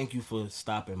mean? Thank you for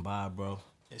stopping by, bro.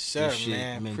 Yes, sir,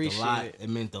 man. Appreciate it. It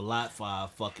meant a lot for our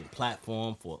fucking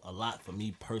platform, for a lot for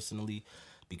me personally,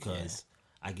 because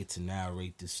I get to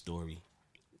narrate this story.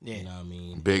 Yeah. You know what I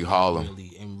mean? Big Harlem.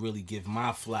 Really give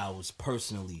my flowers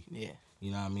personally. Yeah. You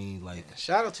know what I mean? Like,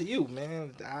 shout out to you,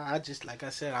 man. I just, like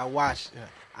I said, I watched.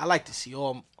 I like to see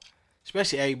all,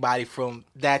 especially everybody from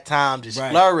that time just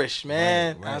flourish,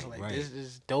 man. I was like, this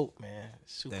is dope, man.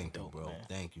 Super dope, bro. Man.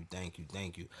 Thank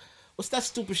you. What's that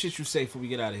stupid shit you say before we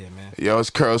get out of here, man? Yo, it's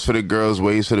curls for the girls,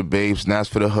 waves for the babes, naps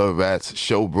for the hood rats.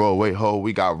 Show Broadway ho.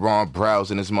 We got Ron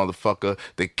Browz in this motherfucker,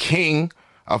 the king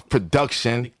of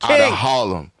production out of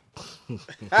Harlem. He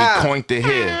coined it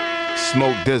here.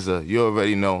 Smoke Dizza, you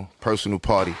already know. Personal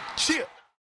party. Cheer.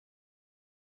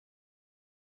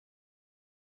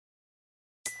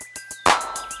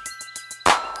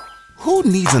 Who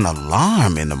needs an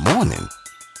alarm in the morning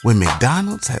when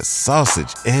McDonald's has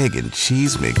sausage, egg, and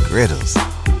cheese McGriddles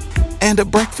and a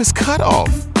breakfast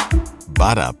cutoff?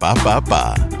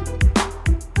 Ba-da-ba-ba-ba.